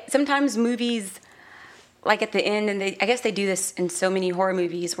say sometimes movies, like at the end, and I guess they do this in so many horror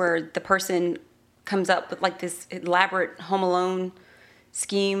movies where the person comes up with like this elaborate Home Alone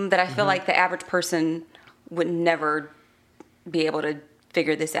scheme that I feel like the average person would never be able to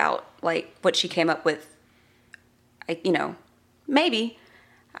figure this out. Like what she came up with, maybe.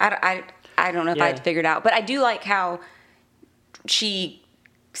 I don't know if I'd figured out, but I do like how she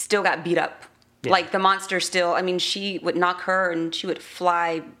still got beat up. Yeah. Like the monster still, she would knock her and she would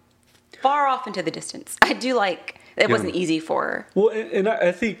fly far off into the distance. I do like it wasn't easy for her. Well, and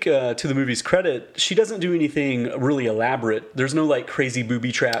I think to the movie's credit, she doesn't do anything really elaborate. There's no like crazy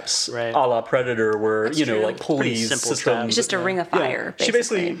booby traps a la Predator where, like pulleys, systems. It's just a ring of fire. Yeah. She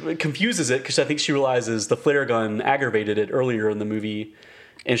basically confuses it because I think she realizes the flare gun aggravated it earlier in the movie.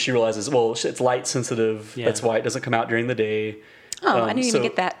 And she realizes, well, it's light sensitive. Yeah. That's why it doesn't come out during the day. Oh, I didn't even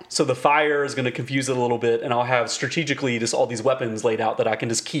get that. So the fire is going to confuse it a little bit, and I'll have strategically just all these weapons laid out that I can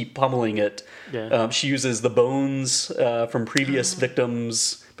just keep pummeling it. Yeah. She uses the bones from previous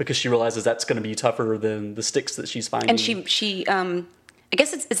victims because she realizes that's going to be tougher than the sticks that she's finding. And she I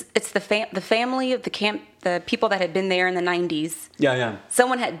guess it's the family of the people that had been there in the 90s. Yeah.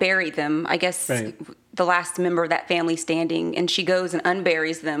 Someone had buried them. I guess the last member of that family standing, and she goes and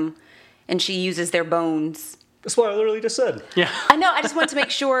unburies them, and she uses their bones. That's what I literally just said. Yeah. I know. I just wanted to make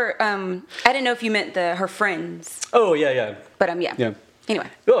sure. I didn't know if you meant her friends. Oh, yeah. But yeah. Anyway.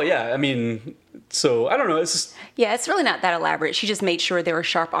 Oh, yeah. So I don't know. It's just... Yeah, it's really not that elaborate. She just made sure there were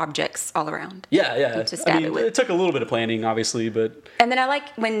sharp objects all around. Yeah. To stab it with. It took a little bit of planning, obviously, but... And then I like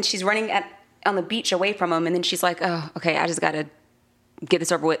when she's running on the beach away from him, and then she's like, oh, okay, I just got to get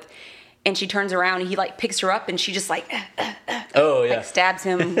this over with. And she turns around, and he, like, picks her up, and she just, like... like, stabs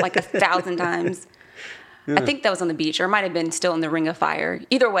him, like, 1,000 times. Yeah. I think that was on the beach, or it might have been still in the Ring of Fire.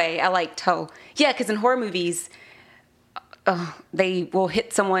 Either way, I liked how... Yeah, because in horror movies... they will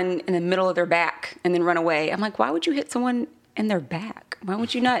hit someone in the middle of their back and then run away. I'm like, why would you hit someone in their back? Why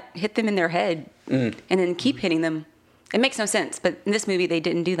would you not hit them in their head and then keep hitting them? It makes no sense. But in this movie, they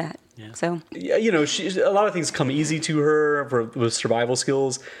didn't do that. Yeah. So yeah, a lot of things come easy to her with survival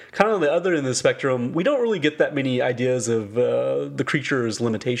skills. Kind of on the other end of the spectrum, we don't really get that many ideas of the creature's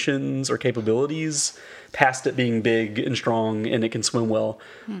limitations or capabilities past it being big and strong and it can swim well.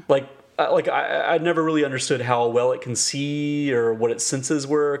 I never really understood how well it can see or what its senses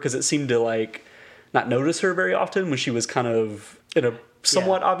were because it seemed to like not notice her very often when she was kind of in a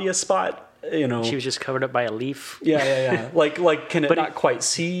somewhat obvious spot. She was just covered up by a leaf. Yeah. Like can it not quite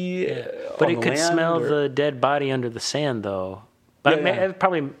see? Yeah. But it could smell the dead body under the sand, though. But it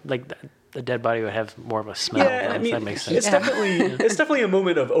probably like the dead body would have more of a smell. Yeah, if that makes sense. It's definitely a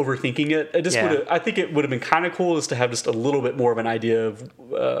moment of overthinking it. I think it would have been kind of cool just to have just a little bit more of an idea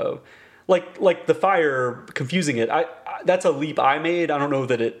of. Like the fire confusing it. That's a leap I made. I don't know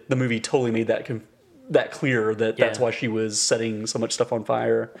that the movie totally made that clear that that's why she was setting so much stuff on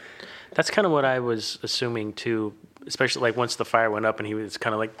fire. That's kind of what I was assuming too, especially like once the fire went up and he was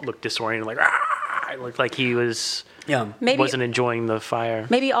kind of like looked disoriented, like it looked like he was wasn't enjoying the fire.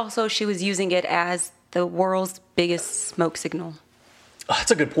 Maybe also she was using it as the world's biggest smoke signal. Oh,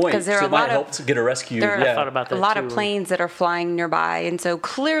 that's a good point. Because it might help to get a rescue. I thought about that a lot of planes that are flying nearby, and so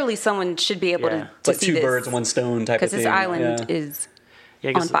clearly someone should be able to like see two this. birds, one stone type of thing. Because this island is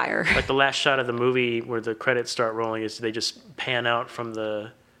on fire. Like the last shot of the movie where the credits start rolling is they just pan out from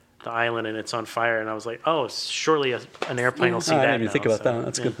the island and it's on fire, and I was like, oh, surely an airplane will see that. I didn't even think about that.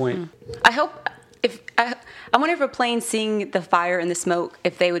 That's a good point. I hope I wonder if a plane seeing the fire and the smoke,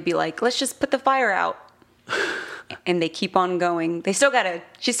 if they would be like, let's just put the fire out. And they keep on going. She still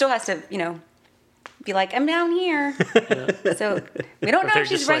has to, be like, I'm down here. Yeah. So we don't know if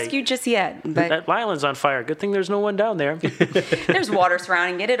she's rescued just yet. But that island's on fire. Good thing there's no one down there. There's water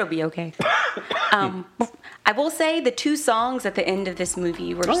surrounding it. It'll be okay. I will say the 2 songs at the end of this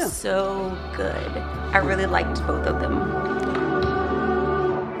movie were so good. I really liked both of them.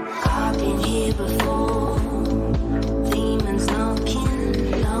 I've been here before. Demons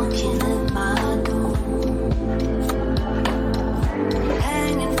knocking at my door.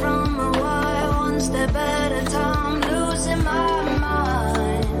 Hanging from a wire, one step at a time, losing my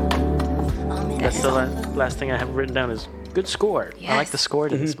mind. I'm in That's the last thing I have written down is good score. I like Yes. the score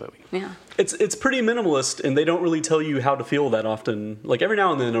to this movie. Yeah. It's pretty minimalist, and they don't really tell you how to feel that often. Like every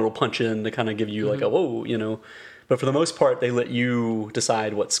now and then it'll punch in to kind of give you like a whoa, you know. But for the most part, they let you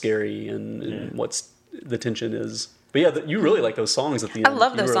decide what's scary and what's the tension is. But yeah, you really like those songs at the end. I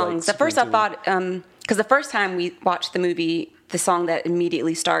love You those were, songs. like, At first I super into thought, because the first time we watched the movie, the song that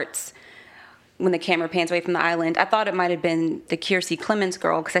immediately starts when the camera pans away from the island, I thought it might have been the Kiersey Clemens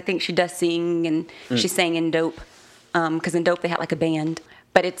girl, because I think she does sing, and she sang in Dope, because in Dope they had like a band.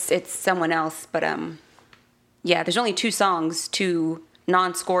 But it's someone else. But yeah, there's only two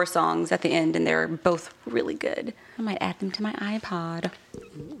non-score songs at the end, and they're both really good. I might add them to my iPod.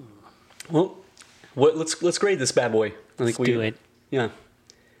 Well, let's grade this bad boy. I think Let's do it. Yeah.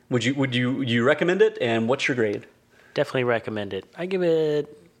 Would you recommend it? And what's your grade? Definitely recommend it. I give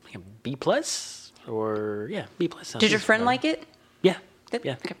it like a B plus or B plus. Did your friend like it? Yeah. Yep.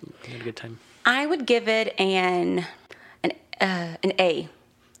 Yeah. Okay. We had a good time. I would give it an A.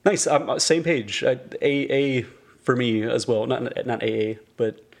 Nice. Same page. A for me as well. Not AA,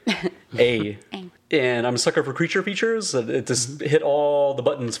 but A. And I'm a sucker for creature features. It just hit all the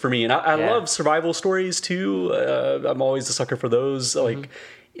buttons for me. And I love survival stories too. I'm always a sucker for those. Like,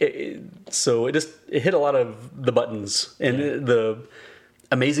 so it hit a lot of the buttons. And the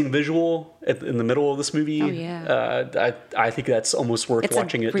amazing visual in the middle of this movie. Oh, yeah. I think that's almost worth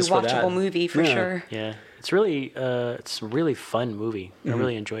watching it just for that. It's a rewatchable movie for sure. Yeah. It's really a really fun movie. I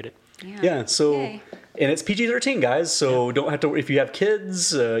really enjoyed it. Yeah, so Yay. and it's PG-13, guys. So don't have to if you have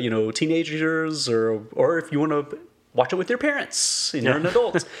kids, teenagers, or if you want to watch it with your parents and you're an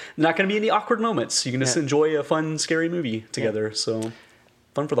adult. Not going to be any awkward moments. You can just enjoy a fun, scary movie together. So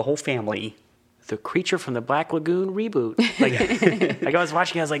fun for the whole family. The Creature from the Black Lagoon reboot. Like I was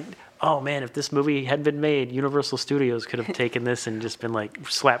watching, I was like, oh man, if this movie hadn't been made, Universal Studios could have taken this and just been like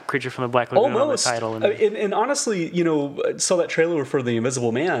slap Creature from the Black Lagoon Almost. on the title. And honestly, I saw that trailer for The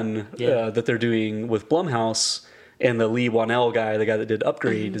Invisible Man that they're doing with Blumhouse, and the Lee Wanell guy, the guy that did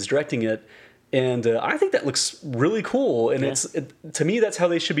Upgrade, is directing it. And I think that looks really cool. And to me, that's how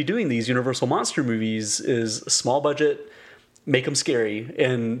they should be doing these Universal monster movies: is small budget, make them scary.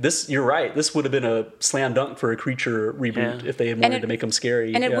 And this, you're right, this would have been a slam dunk for a Creature reboot if they had wanted to make them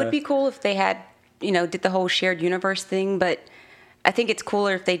scary. And it would be cool if they had, did the whole shared universe thing, but I think it's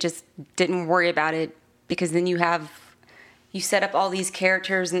cooler if they just didn't worry about it, because then you set up all these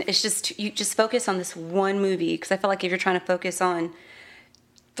characters, and it's just, you just focus on this one movie, because I feel like if you're trying to focus on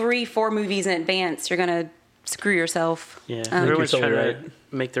 3-4 movies in advance, you're going to screw yourself. Yeah, everyone's trying totally to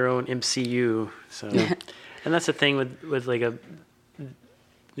make their own MCU. So, and that's the thing with like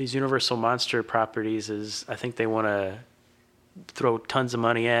these Universal monster properties is I think they want to throw tons of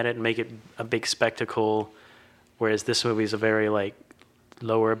money at it and make it a big spectacle, whereas this movie is a very like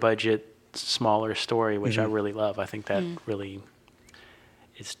lower budget, smaller story, which I really love. I think that really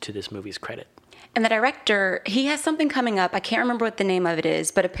is to this movie's credit. And the director, he has something coming up. I can't remember what the name of it is,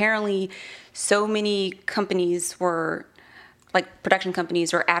 but apparently so many companies were, like production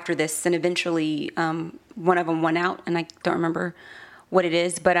companies were after this, and eventually one of them won out, and I don't remember what it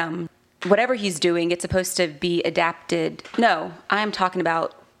is, but whatever he's doing, it's supposed to be adapted. No, I'm talking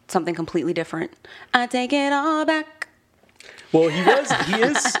about something completely different. I take it all back. Well, he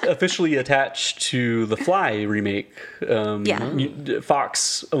is officially attached to the Fly remake.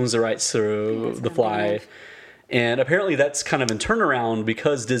 Fox owns the rights to the Fly, and apparently that's kind of in turnaround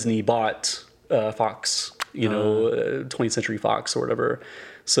because Disney bought Fox, 20th Century Fox or whatever.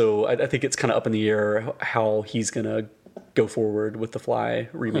 So I think it's kind of up in the air how he's gonna go forward with the Fly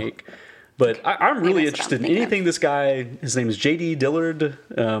remake. But I'm really interested in anything this guy. His name is J.D. Dillard.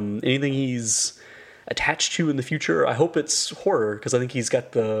 Anything he's attached to in the future. I hope it's horror, because I think he's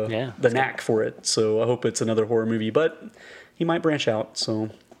got the knack for it. So I hope it's another horror movie, but he might branch out. So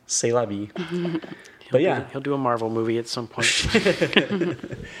c'est la vie. But yeah, he'll do a Marvel movie at some point.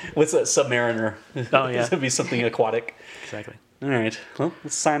 What's that? Submariner. Oh yeah, it'll be something aquatic. Exactly. All right. Well,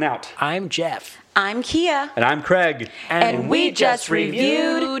 let's sign out. I'm Jeff. I'm Kia. And I'm Craig. And we just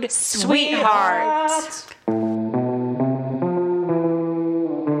reviewed Sweetheart.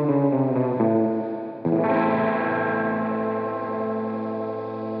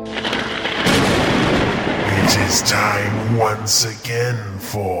 It is time once again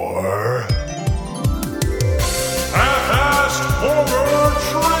for Half-Assed Horror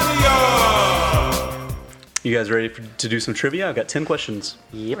Trivia! You guys ready to do some trivia? I've got 10 questions.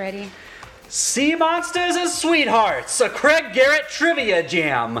 Yep. Ready? Sea monsters and sweethearts, a Craig Garrett trivia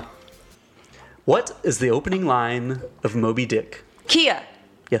jam. What is the opening line of Moby Dick? Kia.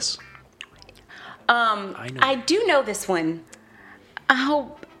 Yes. I know. I do know this one.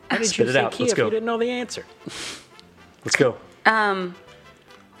 Oh, Why did Spit you it say out. Kia Let's if go. you didn't know the answer? Let's go.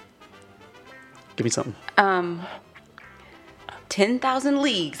 Give me something. 10,000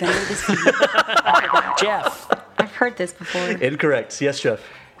 Leagues Under the Sea. Jeff. I've heard this before. Incorrect. Yes, Jeff.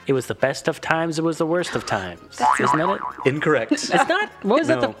 It was the best of times. It was the worst of times. Isn't that it? Incorrect. It's not. What was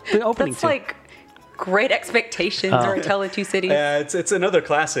No. it? The opening That's to? like Great Expectations or A Tale of Two Cities. It's another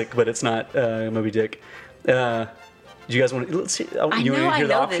classic, but it's not Moby Dick. Do you guys want to? Let's see. I You know want to I hear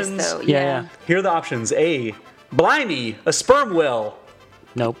the know options? this though. Yeah. Here are the options. A. Blimey, a sperm whale.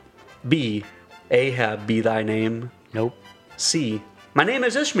 Nope. B. Ahab be thy name. Nope. C. My name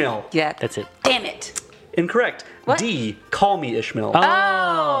is Ishmael. Yeah. That's it. Damn it. Incorrect. What? D. Call me Ishmael.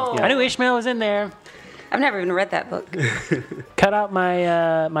 Oh. I knew Ishmael was in there. I've never even read that book. Oh. Cut out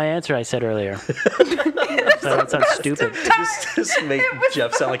my my answer I said earlier. So that sounds stupid. Just make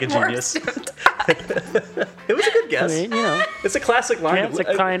Jeff sound like a genius. It was a good I guess. mean, you know, It's a classic line. yeah, it's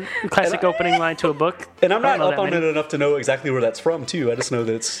a classic opening line to a book. And I'm I don't not know up that on many. it enough to know exactly where that's from, too. I just know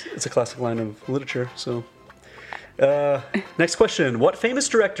that it's a classic line of literature. So, next question: what famous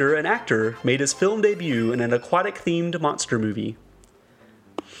director and actor made his film debut in an aquatic-themed monster movie?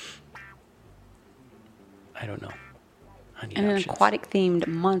 I don't know. I need And an options. aquatic themed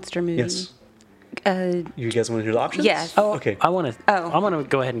monster movie. Yes. Uh, You guys want to hear the options? Yes. Oh, Okay. I want to. Oh. I want to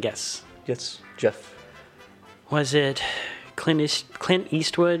go ahead and guess. Yes, Jeff. Was it Clint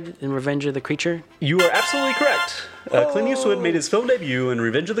Eastwood in Revenge of the Creature? You are absolutely correct. Clint Eastwood made his film debut in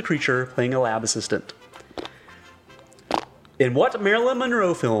Revenge of the Creature, playing a lab assistant. In what Marilyn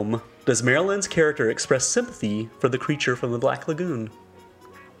Monroe film does Marilyn's character express sympathy for the creature from the Black Lagoon?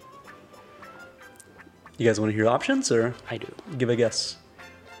 You guys want to hear options, or I do. give a guess?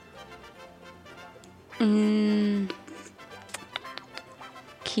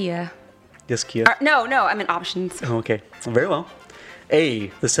 Kia. Yes, Kia. No, I mean options. Oh, okay, very well. A.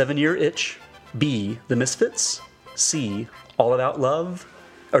 The 7-Year Itch. B. The Misfits. C. All About Love.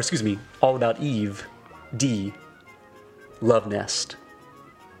 Or excuse me, All About Eve. D. Love Nest.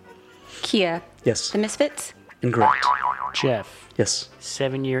 Kia. Yes. The Misfits? Incorrect. Jeff, Yes.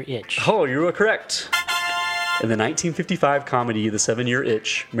 7-Year Itch. Oh, you were correct. In the 1955 comedy The 7-Year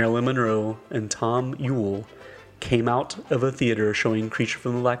Itch, Marilyn Monroe and Tom Ewell came out of a theater showing Creature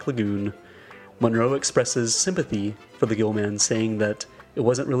from the Black Lagoon. Monroe expresses sympathy for the gill man, saying that it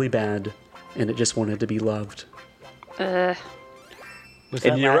wasn't really bad and it just wanted to be loved. Was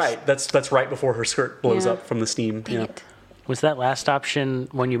And you're last- right. That's right before her skirt blows Yeah. up from the steam. Dang Yeah. it. Was that last option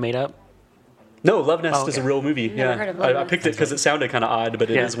one you made up? No, Love Nest Oh, is a okay. real movie. Never yeah, heard of Love I Nest. picked it because it sounded kind of odd, but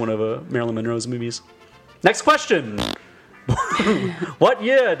it is Yeah. one of Marilyn Monroe's movies. Next question: what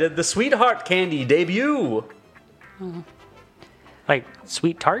year did the Sweetheart Candy debut? Like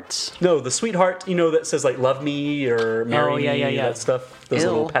Sweet Tarts? No, the Sweetheart, you know, that says like "Love Me" or "Marry Me," yeah. that stuff. Those Ew.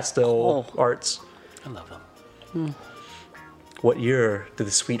 little pastel arts. I love them. What year did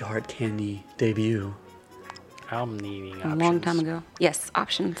the Sweetheart Candy debut? I'm needing A options. long time ago. Yes,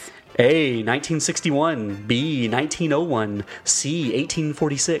 options. A. 1961. B. 1901. C.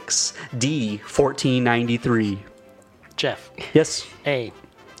 1846. D. 1493. Jeff, Yes. A.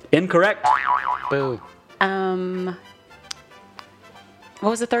 Incorrect. Boo. What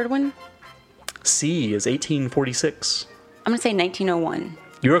was the third one? C is 1846. I'm going to say 1901.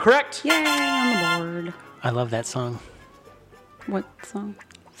 You are correct. Yay, on the board. I love that song. What song?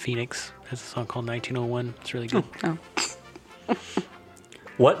 Phoenix has a song called 1901. It's really good. Oh.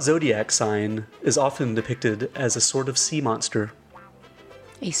 What zodiac sign is often depicted as a sort of sea monster?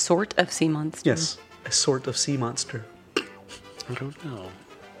 A sort of sea monster. Yes, a sort of sea monster. I don't know.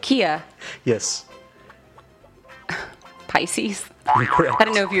 Kia. Yes. Pisces. Incorrect. I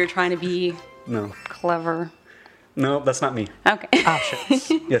don't know if you were trying to be No. clever. No, that's not me. Okay.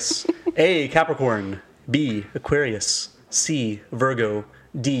 Options. Yes. A. Capricorn. B. Aquarius. C. Virgo.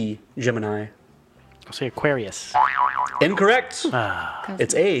 D. Gemini. I'll say Aquarius. Incorrect. Ah.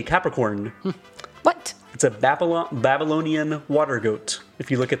 It's A. Capricorn. What? It's a Babylonian water goat. If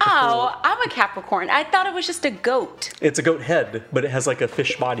you look at the full, Oh, I'm a Capricorn. I thought it was just a goat. it's a goat head, but it has like a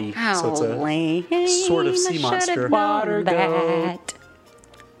fish body. So it's a lame. sort of sea I should've monster. known Water that.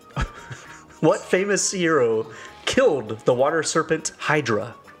 What famous hero killed the water serpent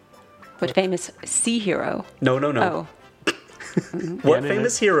Hydra? What famous sea hero? No. Oh, What Yeah,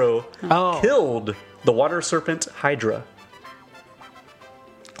 famous hero Oh. killed the water serpent Hydra?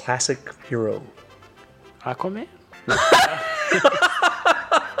 Classic hero. Aquaman?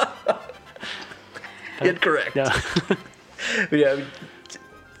 Incorrect. No. Yeah.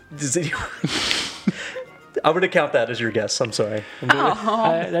 Does anyone... I'm going to count that as your guess. I'm sorry.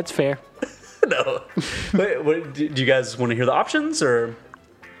 That's fair. No. Wait, do you guys want to hear the options or?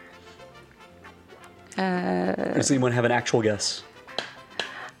 Does anyone have an actual guess?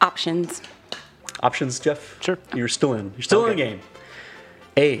 Options. Options, Jeff? Sure. You're still in. You're still in the Okay. game.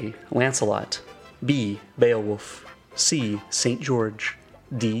 A. Lancelot. B. Beowulf. C. St. George.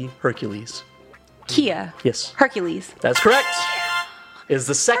 D. Hercules. Kia. Yes, Hercules. that's correct. Is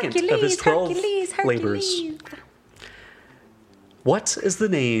the second of his 12 Hercules. labors. What is the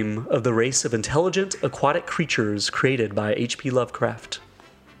name of the race of intelligent aquatic creatures created by H.P. Lovecraft?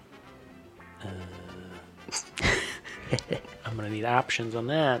 I'm gonna need options on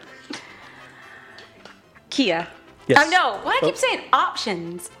that. Kia. Yes. Oh no! Why do I keep saying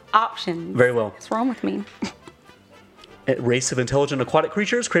options? Options. Very well. What's wrong with me? A race of intelligent aquatic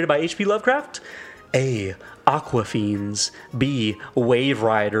creatures created by H.P. Lovecraft? A. Aquafiends. B. Wave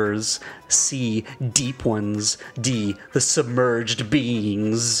riders. C. Deep ones. D. The submerged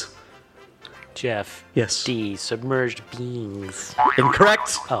beings. Jeff. Yes. D. Submerged beings.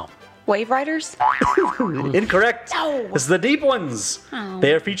 Incorrect. Oh. Wave riders. Incorrect. No. It's the deep ones. Oh.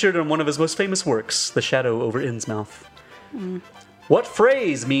 They are featured in one of his most famous works, The Shadow over Innsmouth. What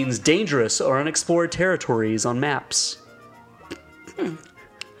phrase means dangerous or unexplored territories on maps?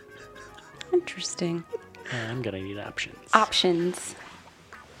 Interesting. I'm gonna need options. Options.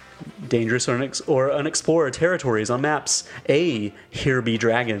 Dangerous or unexplored territories on maps. A. Here be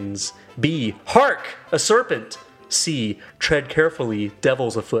dragons. B. Hark! A serpent. C. Tread carefully,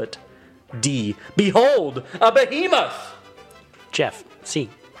 devils afoot. D. Behold! A behemoth! Jeff. C.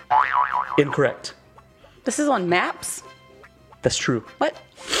 Incorrect. This is on maps. That's true. What?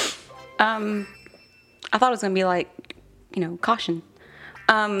 I thought it was gonna be like, caution.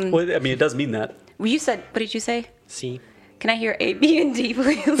 Well, I mean, it does mean that. Well, you said. What did you say? C. Can I hear A, B, and D,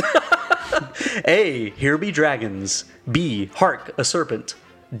 please? A. Here be dragons. B. Hark! A serpent.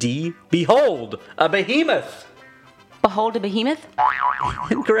 D. Behold! A behemoth! Behold a behemoth.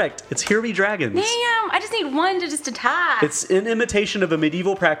 Incorrect. It's here be dragons. Damn! I just need one to tie. It's in imitation of a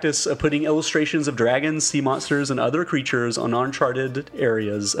medieval practice of putting illustrations of dragons, sea monsters, and other creatures on uncharted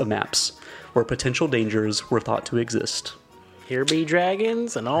areas of maps where potential dangers were thought to exist. Here be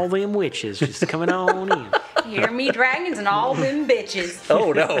dragons and all them witches just coming on in. Hear me, dragons, and all them bitches.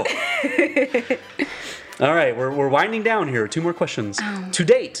 Oh no! All right, we're winding down here. 2 more questions. To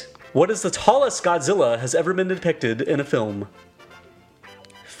date, what is the tallest Godzilla has ever been depicted in a film?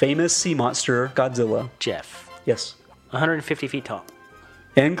 Famous sea monster Godzilla. Jeff. Yes. 150 feet tall.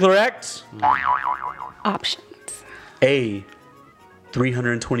 Incorrect. Options. A.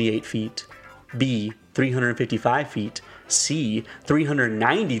 328 feet. B. 355 feet. C.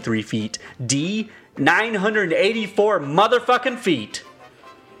 393 feet. D. 984 motherfucking feet.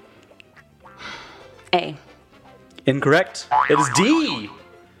 A. Incorrect. It is D.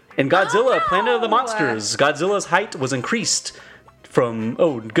 In Godzilla, Planet of the Monsters, Godzilla's height was increased from,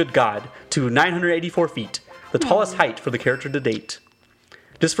 good God, to 984 feet, the tallest height for the character to date.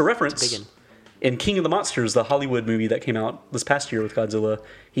 Just for reference, big one. in King of the Monsters, the Hollywood movie that came out this past year with Godzilla,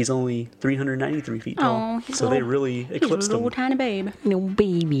 he's only 393 feet tall. Oh, he's So a they little- really He's a eclipsed little him. tiny babe. No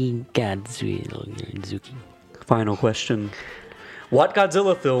baby Godzilla Zuki. Final question. What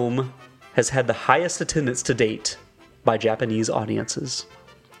Godzilla film has had the highest attendance to date by Japanese audiences?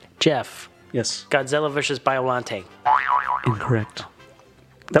 Jeff. Yes. Godzilla versus Biollante. Incorrect.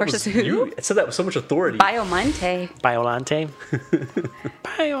 That Versus was, who? You said that with so much authority. Biomonte. Biollante.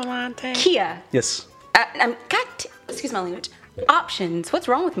 Biollante. Kia. Yes. Excuse my language. Options. What's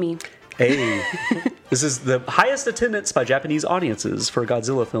wrong with me? A. This is the highest attendance by Japanese audiences for a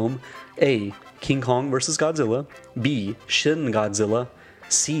Godzilla film. A. King Kong vs. Godzilla. B. Shin Godzilla.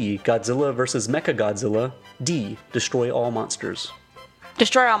 C. Godzilla vs. Mechagodzilla. D. Destroy All Monsters.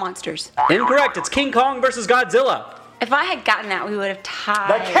 Destroy all monsters. Incorrect. It's King Kong vs. Godzilla. If I had gotten that, we would have The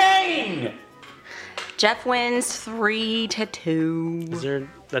tied. King! Jeff wins 3-2. Is there?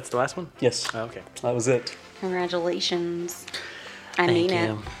 That's the last one. Yes. Oh, okay. That was it. Congratulations. I Thank mean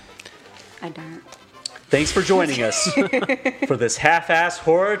you. it. I don't. Thanks for joining us for this half-ass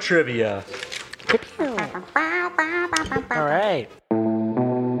horror trivia. All right.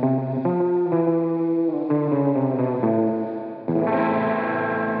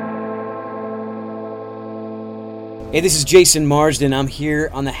 Hey, this is Jason Marsden. I'm here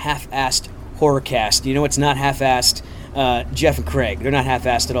on the Half-Assed Horrorcast. You know what's not half-assed? Jeff and Craig. They're not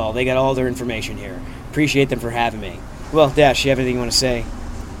half-assed at all. They got all their information here. Appreciate them for having me. Well, Dash, you have anything you want to say?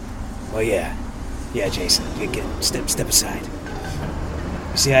 Well, yeah. Yeah, Jason. Step aside.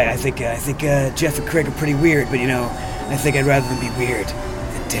 You see, I think Jeff and Craig are pretty weird, but I think I'd rather them be weird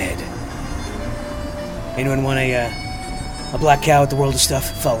than dead. Anyone want a black cow at the world of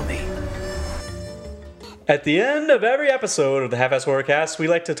stuff? Follow me. At the end of every episode of the Half-Assed Horrorcast, we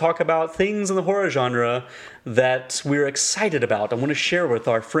like to talk about things in the horror genre that we're excited about and want to share with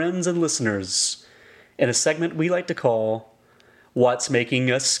our friends and listeners in a segment we like to call What's Making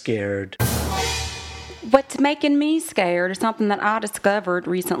Us Scared. What's making me scared is something that I discovered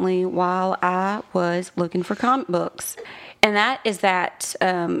recently while I was looking for comic books. And that is that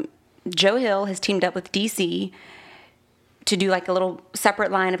Joe Hill has teamed up with DC to do like a little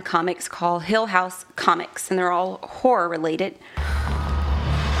separate line of comics called Hill House Comics, and they're all horror related.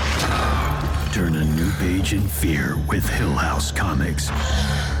 Turn a new page in fear with Hill House Comics.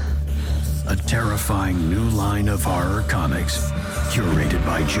 A terrifying new line of horror comics curated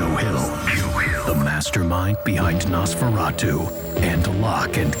by Joe Hill, the mastermind behind Nosferatu and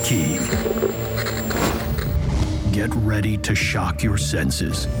Lock and Key. Get ready to shock your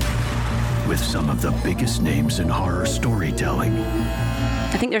senses with some of the biggest names in horror storytelling.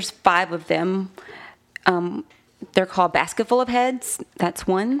 I think there's 5 of them. They're called Basketful of Heads. That's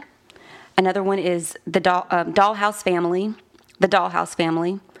one. Another one is the Dollhouse Family. The Dollhouse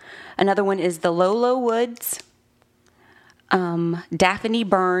Family. Another one is the Lolo Woods, Daphne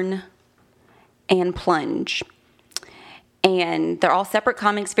Byrne, and Plunge. And they're all separate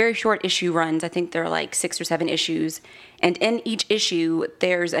comics, very short issue runs. I think they're like 6 or 7 issues. And in each issue,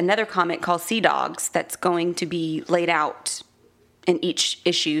 there's another comic called Sea Dogs that's going to be laid out in each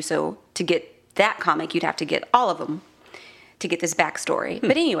issue. So to get that comic, you'd have to get all of them to get this backstory.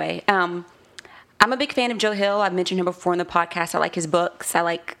 But anyway, I'm a big fan of Joe Hill. I've mentioned him before in the podcast. I like his books. I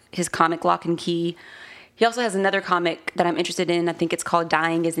like his comic Lock and Key. He also has another comic that I'm interested in. I think it's called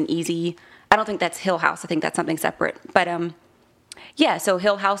Dying Isn't Easy. I don't think that's Hill House. I think that's something separate. But yeah, so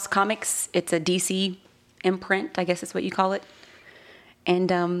Hill House Comics, it's a DC imprint, I guess is what you call it.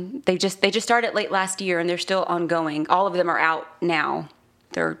 And they just started late last year, and they're still ongoing. All of them are out now.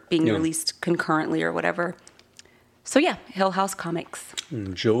 They're being released concurrently or whatever. So yeah, Hill House Comics.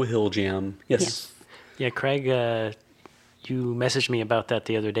 Joe Hill Jam. Yes. Yeah, Craig, you messaged me about that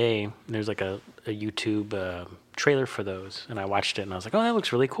the other day. There's like a YouTube trailer for those, and I watched it, and I was like, oh, that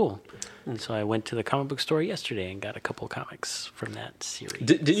looks really cool. And so I went to the comic book store yesterday and got a couple comics from that series.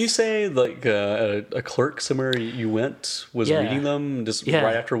 Did you say like a clerk somewhere you went was reading them just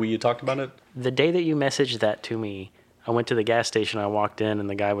right after we talked about it? The day that you messaged that to me, I went to the gas station, I walked in, and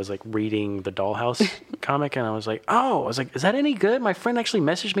the guy was like reading the Dollhouse comic, and I was like, is that any good? My friend actually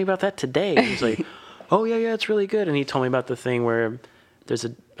messaged me about that today. He was like, oh, yeah, it's really good. And he told me about the thing where there's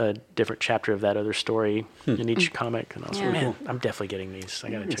a different chapter of that other story in each comic. And I was like, man, I'm definitely getting these.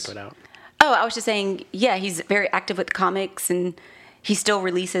 I got to check it out. Oh, I was just saying, yeah, he's very active with comics, and he still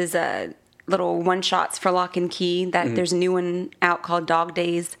releases little one-shots for Lock and Key. There's a new one out called Dog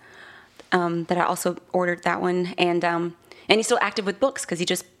Days that I also ordered that one. And he's still active with books because he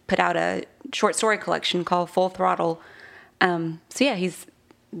just put out a short story collection called Full Throttle. So yeah, he's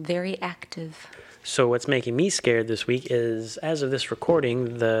very active. So what's making me scared this week is, as of this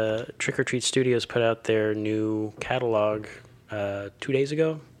recording, the Trick or Treat Studios put out their new catalog 2 days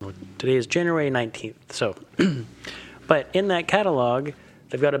ago. Today is January 19th. So, but in that catalog,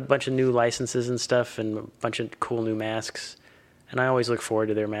 they've got a bunch of new licenses and stuff and a bunch of cool new masks. And I always look forward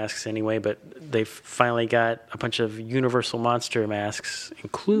to their masks anyway, but they've finally got a bunch of Universal Monster masks,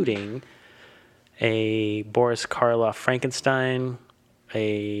 including a Boris Karloff Frankenstein,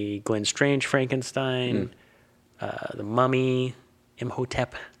 a Glenn Strange Frankenstein, the Mummy,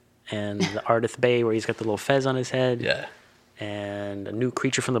 Imhotep, and the Ardith Bay where he's got the little fez on his head. Yeah. And a new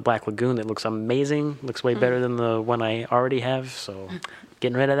creature from the Black Lagoon that looks amazing. Looks way better than the one I already have. So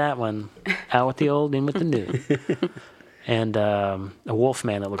getting rid of that one. Out with the old, in with the new. And a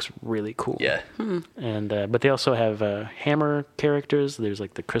Wolfman that looks really cool. Yeah. And but they also have Hammer characters. There's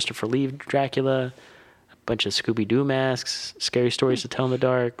like the Christopher Lee Dracula, a bunch of Scooby-Doo masks, Scary Stories to Tell in the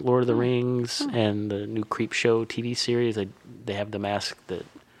Dark, Lord of the Rings, and the new Creep Show TV series. They have the mask that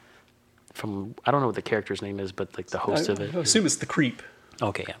from, I don't know what the character's name is, but like the host of it. I assume it's the Creep.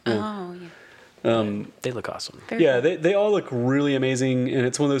 Okay, yeah. Oh, yeah. They look awesome. Yeah, they all look really amazing, and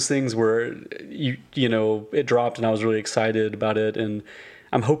it's one of those things where you know it dropped, and I was really excited about it, and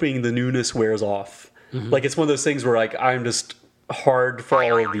I'm hoping the newness wears off. Like it's one of those things where like I'm just hard for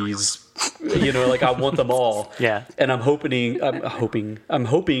all of these, you know, like I want them all. Yeah. And I'm hoping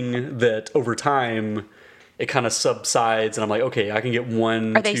that over time it kind of subsides, and I'm like, okay, I can get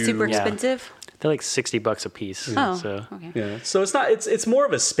one. Are they super expensive? They're like $60 a piece. Oh, so. okay. Yeah, so it's more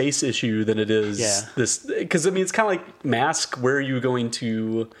of a space issue than it is this, because I mean it's kind of like mask. Where are you going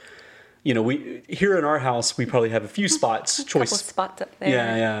to we here in our house we probably have a few spots, Couple choice. spots up there.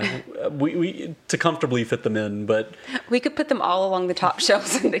 Yeah. We to comfortably fit them in, but We could put them all along the top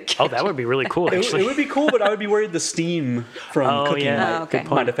shelves in the kitchen. Oh, that would be really cool, it actually. would be cool. But I would be worried the steam from Oh, cooking yeah. Oh, okay.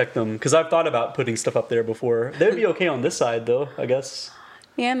 might affect them, because I've thought about putting stuff up there before. They would be okay on this side, though. I guess.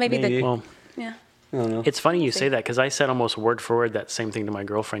 Yeah, maybe Maybe. Well, yeah. I don't know. it's funny you say that because I said almost word for word that same thing to my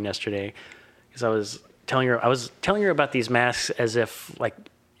girlfriend yesterday, because I was telling her about these masks as if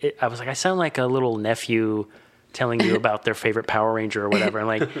I was like, I sound like a little nephew telling you about their favorite Power Ranger or whatever, and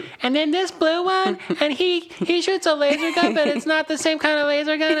like, and then this blue one, and he shoots a laser gun, but it's not the same kind of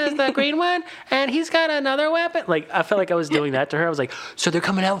laser gun as the green one, and he's got another weapon. Like, I felt like I was doing that to her. I was like, so they're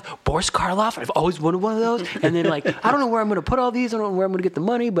coming out with Boris Karloff. I've always wanted one of those, and then like, I don't know where I'm gonna put all these. I don't know where I'm gonna get the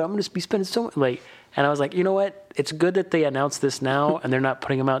money, but I'm gonna be spending so much. Like, and I was like, you know what? It's good that they announced this now, and they're not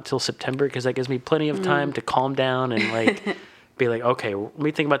putting them out till September, because that gives me plenty of time to calm down and like. Be like, okay, let me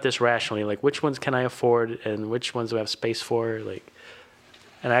think about this rationally. Like, which ones can I afford, and which ones do I have space for? Like,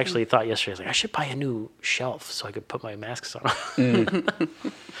 and I actually thought yesterday, I was like, I should buy a new shelf so I could put my masks on.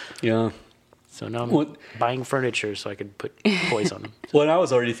 Yeah. So now I'm What- buying furniture so I could put toys on them. Well, and I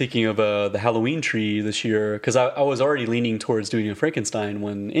was already thinking of the Halloween tree this year, because I was already leaning towards doing a Frankenstein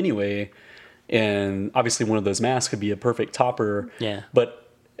one anyway, and obviously one of those masks could be a perfect topper. Yeah. But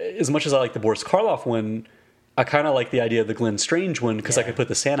as much as I like the Boris Karloff one, I kind of like the idea of the Glenn Strange one, because I Yeah. could put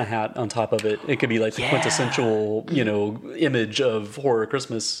the Santa hat on top of it. It could be like the quintessential, image of horror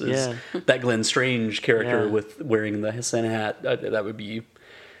Christmas is that Glenn Strange character Yeah. with wearing the Santa hat. That would be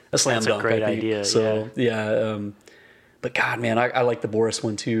a slam That's a dunk. great I think. idea, So but God, man, I like the Boris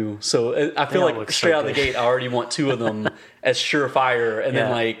one too. So I feel all like look straight so out of the good. gate, I already want two of them as surefire, and then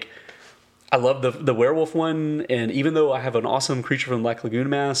Yeah. like. I love the werewolf one, and even though I have an awesome Creature from the Black Lagoon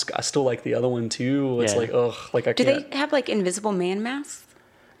mask, I still like the other one too. It's Yeah. like, ugh, like I Do can't. they have like invisible man masks?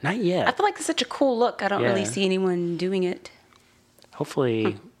 Not yet. I feel like it's such a cool look. I don't really Yeah. see anyone doing it.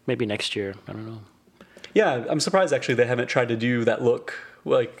 Hopefully, maybe next year. I don't know. Yeah, I'm surprised actually they haven't tried to do that look.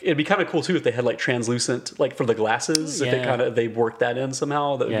 Like it'd be kind of cool too if they had like translucent, like for the glasses. If Yeah. they worked that in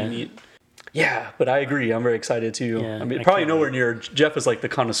somehow, that would Yeah. be neat. Yeah, but I agree. I'm very excited too. Yeah, I mean, I probably can't nowhere near. Jeff is like the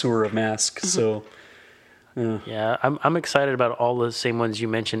connoisseur of masks, so Yeah, I'm excited about all the same ones you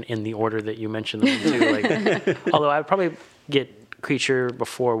mentioned in the order that you mentioned them too. Like, although I'd probably get Creature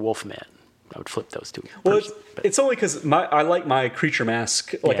before Wolfman. I would flip those two. well, first, it's only because I like my Creature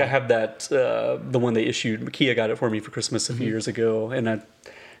mask. Like Yeah. I have that the one they issued. Kia got it for me for Christmas a few years ago, and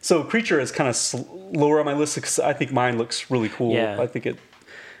so Creature is kind of lower on my list because I think mine looks really cool. Yeah. I think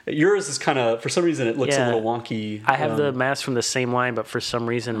yours is kind of, for some reason it looks a Yeah. little wonky. I have the mask from the same line, but for some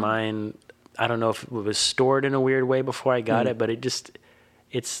reason mine, I don't know if it was stored in a weird way before I got it, but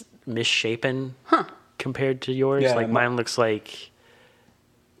it's misshapen compared to yours. Yeah, like mine looks like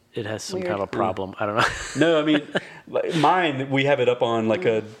it has some kind of a problem. I don't know. No, I mean, like, mine, we have it up on like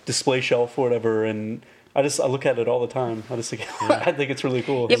a display shelf or whatever, and I look at it all the time. I just think, I think it's really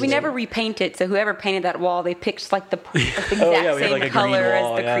cool. Yeah, we never repaint it. So whoever painted that wall, they picked like the exact Oh, yeah, we had, same like, a green color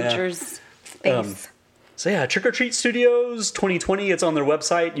wall. as the Yeah, yeah. creature's face. So yeah, Trick or Treat Studios 2020. It's on their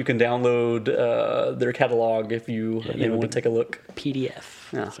website. You can download their catalog if you want to take a look. PDF.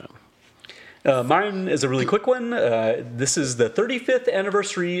 Yeah. So. Mine is a really quick one. This is the 35th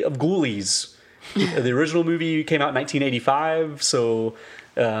anniversary of Ghoulies. The original movie came out in 1985, so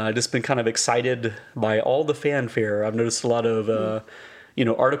I've just been kind of excited by all the fanfare. I've noticed a lot of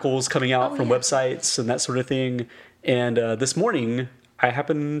articles coming out from websites and that sort of thing. And this morning, I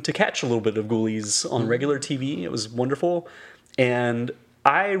happened to catch a little bit of Ghoulies on regular TV. It was wonderful. And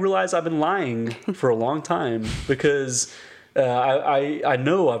I realized I've been lying for a long time because I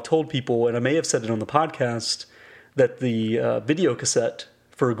know I've told people, and I may have said it on the podcast, that the video cassette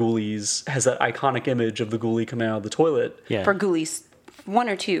for Ghoulies has that iconic image of the ghoulie coming out of the toilet. Yeah. For Ghoulies, 1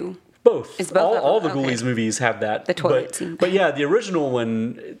 or 2. Both. It's both of all them, the Ghoulies okay. movies have that. The toilet scene. But yeah, the original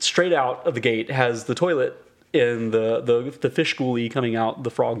one, straight out of the gate, has the toilet and the fish ghoulie coming out, the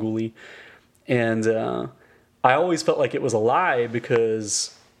frog ghoulie. And I always felt like it was a lie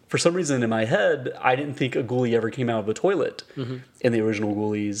because for some reason in my head, I didn't think a ghoulie ever came out of the toilet in the original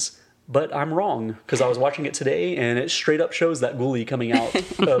Ghoulies. But I'm wrong because I was watching it today and it straight up shows that ghoulie coming out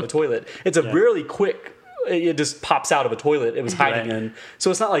of a toilet. It's a really quick, it just pops out of a toilet it was hiding Right. in.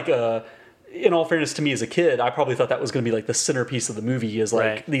 So it's not like in all fairness to me as a kid, I probably thought that was going to be like the centerpiece of the movie is like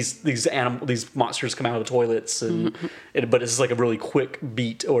Right. these monsters come out of the toilets, and but it's just like a really quick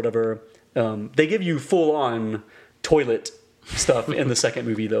beat or whatever. They give you full on toilet stuff in the second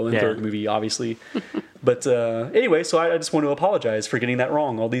movie though, in the Yeah. third movie obviously. But anyway, so I just want to apologize for getting that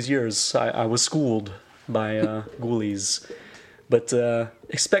wrong all these years. I was schooled by Ghoulies. But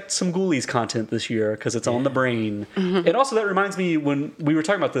expect some Ghoulies content this year because it's on the brain. And also that reminds me when we were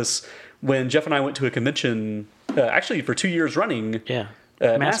talking about this, when Jeff and I went to a convention, actually for 2 years running,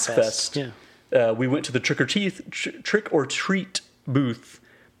 Mask Fest. Yeah. We went to the Trick or Treat booth,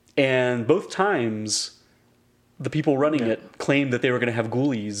 and both times the people running it claimed that they were going to have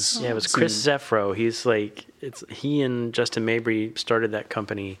Ghoulies. Yeah, it was soon. Chris Zeffro. He's like, he and Justin Mabry started that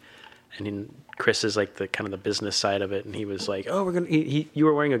company, and Chris is like the kind of the business side of it. And he was like, "Oh, we're gonna." You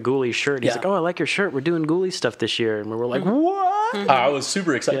were wearing a Ghoulies shirt. He's like, "Oh, I like your shirt. We're doing Ghoulies stuff this year." And we were like, "What?" I was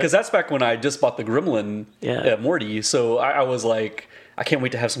super excited because that's back when I just bought the Gremlin Morty. So I was like, I can't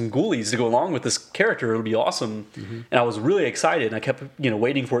wait to have some Ghoulies to go along with this character. It'll be awesome. And I was really excited. And I kept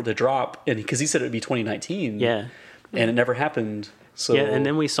waiting for it to drop, and because he said it would be 2019. Yeah. And it never happened. So and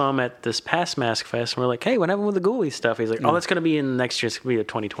then we saw him at this past Mask Fest, and we're like, "Hey, what happened with the Ghoulies stuff?" He's like, "Oh, that's going to be in next year. It's going to be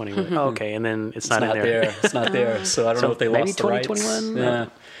 2020." We're like, "Oh, okay," and then it's not in there. It's not there. So I don't know if they maybe lost the rights. 2021? Yeah.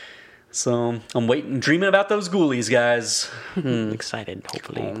 So I'm waiting, dreaming about those Ghoulies, guys. Excited,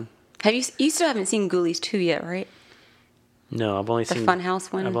 hopefully. You still haven't seen Ghoulies 2 yet, right? No, I've only seen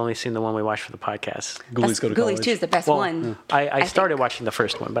Funhouse one? I've only seen the one we watched for the podcast. Ghoulies go to college. Ghoulies 2 is the best one. I started watching the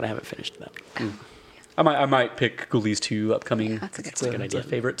first one, but I haven't finished that. I might pick Ghoulies 2 upcoming. That's a good It's one. It's a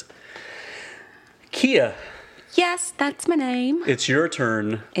favorite. Kia, Yes, that's my name. it's your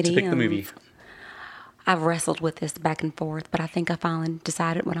turn It to pick the is. movie. I've wrestled with this back and forth, but I think I finally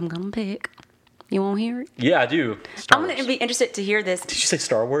decided what I'm going to pick. You want to hear it? Yeah, I do. I'm going to be interested to hear this. Did you say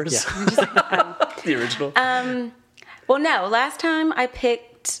Star Wars? Yeah. The original. Well, no. Last time I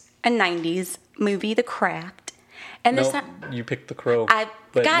picked a 90s movie, The Craft. And this No, time... you picked The Crow. God,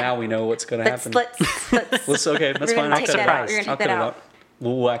 now we know what's going to happen. Let's Okay, that's we're fine. gonna I'll take cut that it out. out. We're going to I'll take cut that it out. out.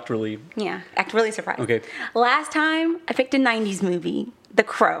 We'll act really. Yeah, act really surprised. Okay. Last time I picked a 90s movie, The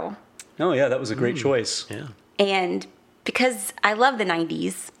Crow. Oh, yeah, that was a great choice. Yeah. And because I love the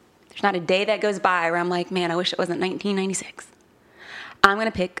 90s, there's not a day that goes by where I'm like, man, I wish it wasn't 1996. I'm going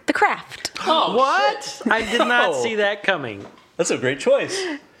to pick The Craft. Oh, What? I did not No. see that coming. That's a great choice.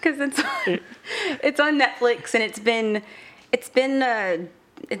 Because it's on Netflix, and it's been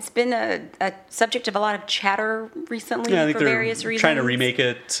a subject of a lot of chatter recently Yeah, I think for they're various reasons. trying to remake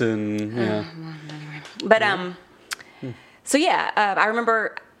it, and yeah. But so yeah, I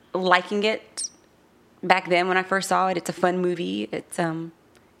remember liking it back then when I first saw it. It's a fun movie. It's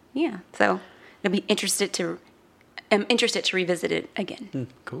yeah. So I'm interested to revisit it again.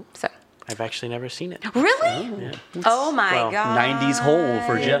 Cool. So I've actually never seen it. really, Yeah. oh my Well, god, 90s hole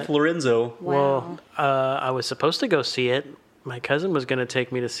for Jeff Lorenzo. Well, I was supposed to go see it. My cousin was going to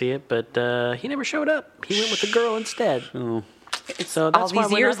take me to see it, but he never showed up. He went with the girl instead. Oh. So that's why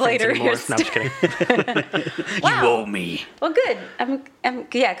these we're years not friends later, anymore. you're No, I'm just kidding. Wow. You owe me. Well, good.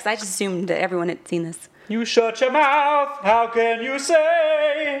 Yeah, because I just assumed that everyone had seen this. You shut your mouth. How can you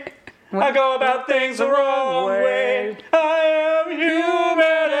say I go about things the wrong way? I am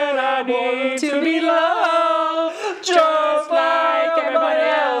human and I need to be loved just like everybody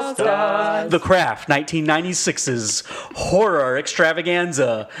else does. The Craft, 1996's horror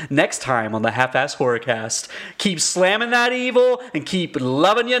extravaganza. Next time on the Half-Assed Horrorcast. Keep slamming that evil and keep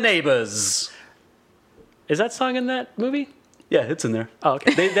loving your neighbors. Is that song in that movie? Yeah, it's in there. Oh,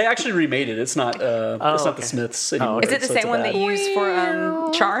 okay. They actually remade it. It's not. It's not okay. the Smiths anymore. Is it the so it's same a one that bad- you used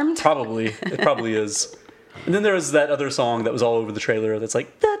for Charmed? Probably. It probably is. And then there was that other song that was all over the trailer that's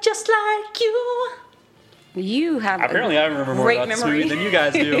like, "They're just like you." You have Apparently, I remember more great about memory. this movie than you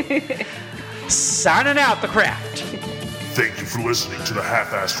guys do. Signing out, The Craft. Thank you for listening to the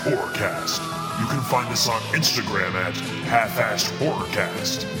Half-Assed Horrorcast. You can find us on Instagram at Half-Assed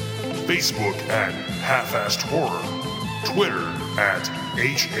Horrorcast, Facebook at Half-Assed Horror, Twitter at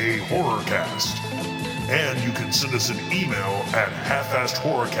HA Horrorcast, and you can send us an email at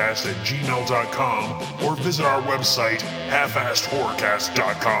halfassedhorrorcast@gmail.com or visit our website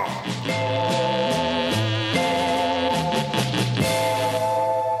halfassedhorrorcast.com.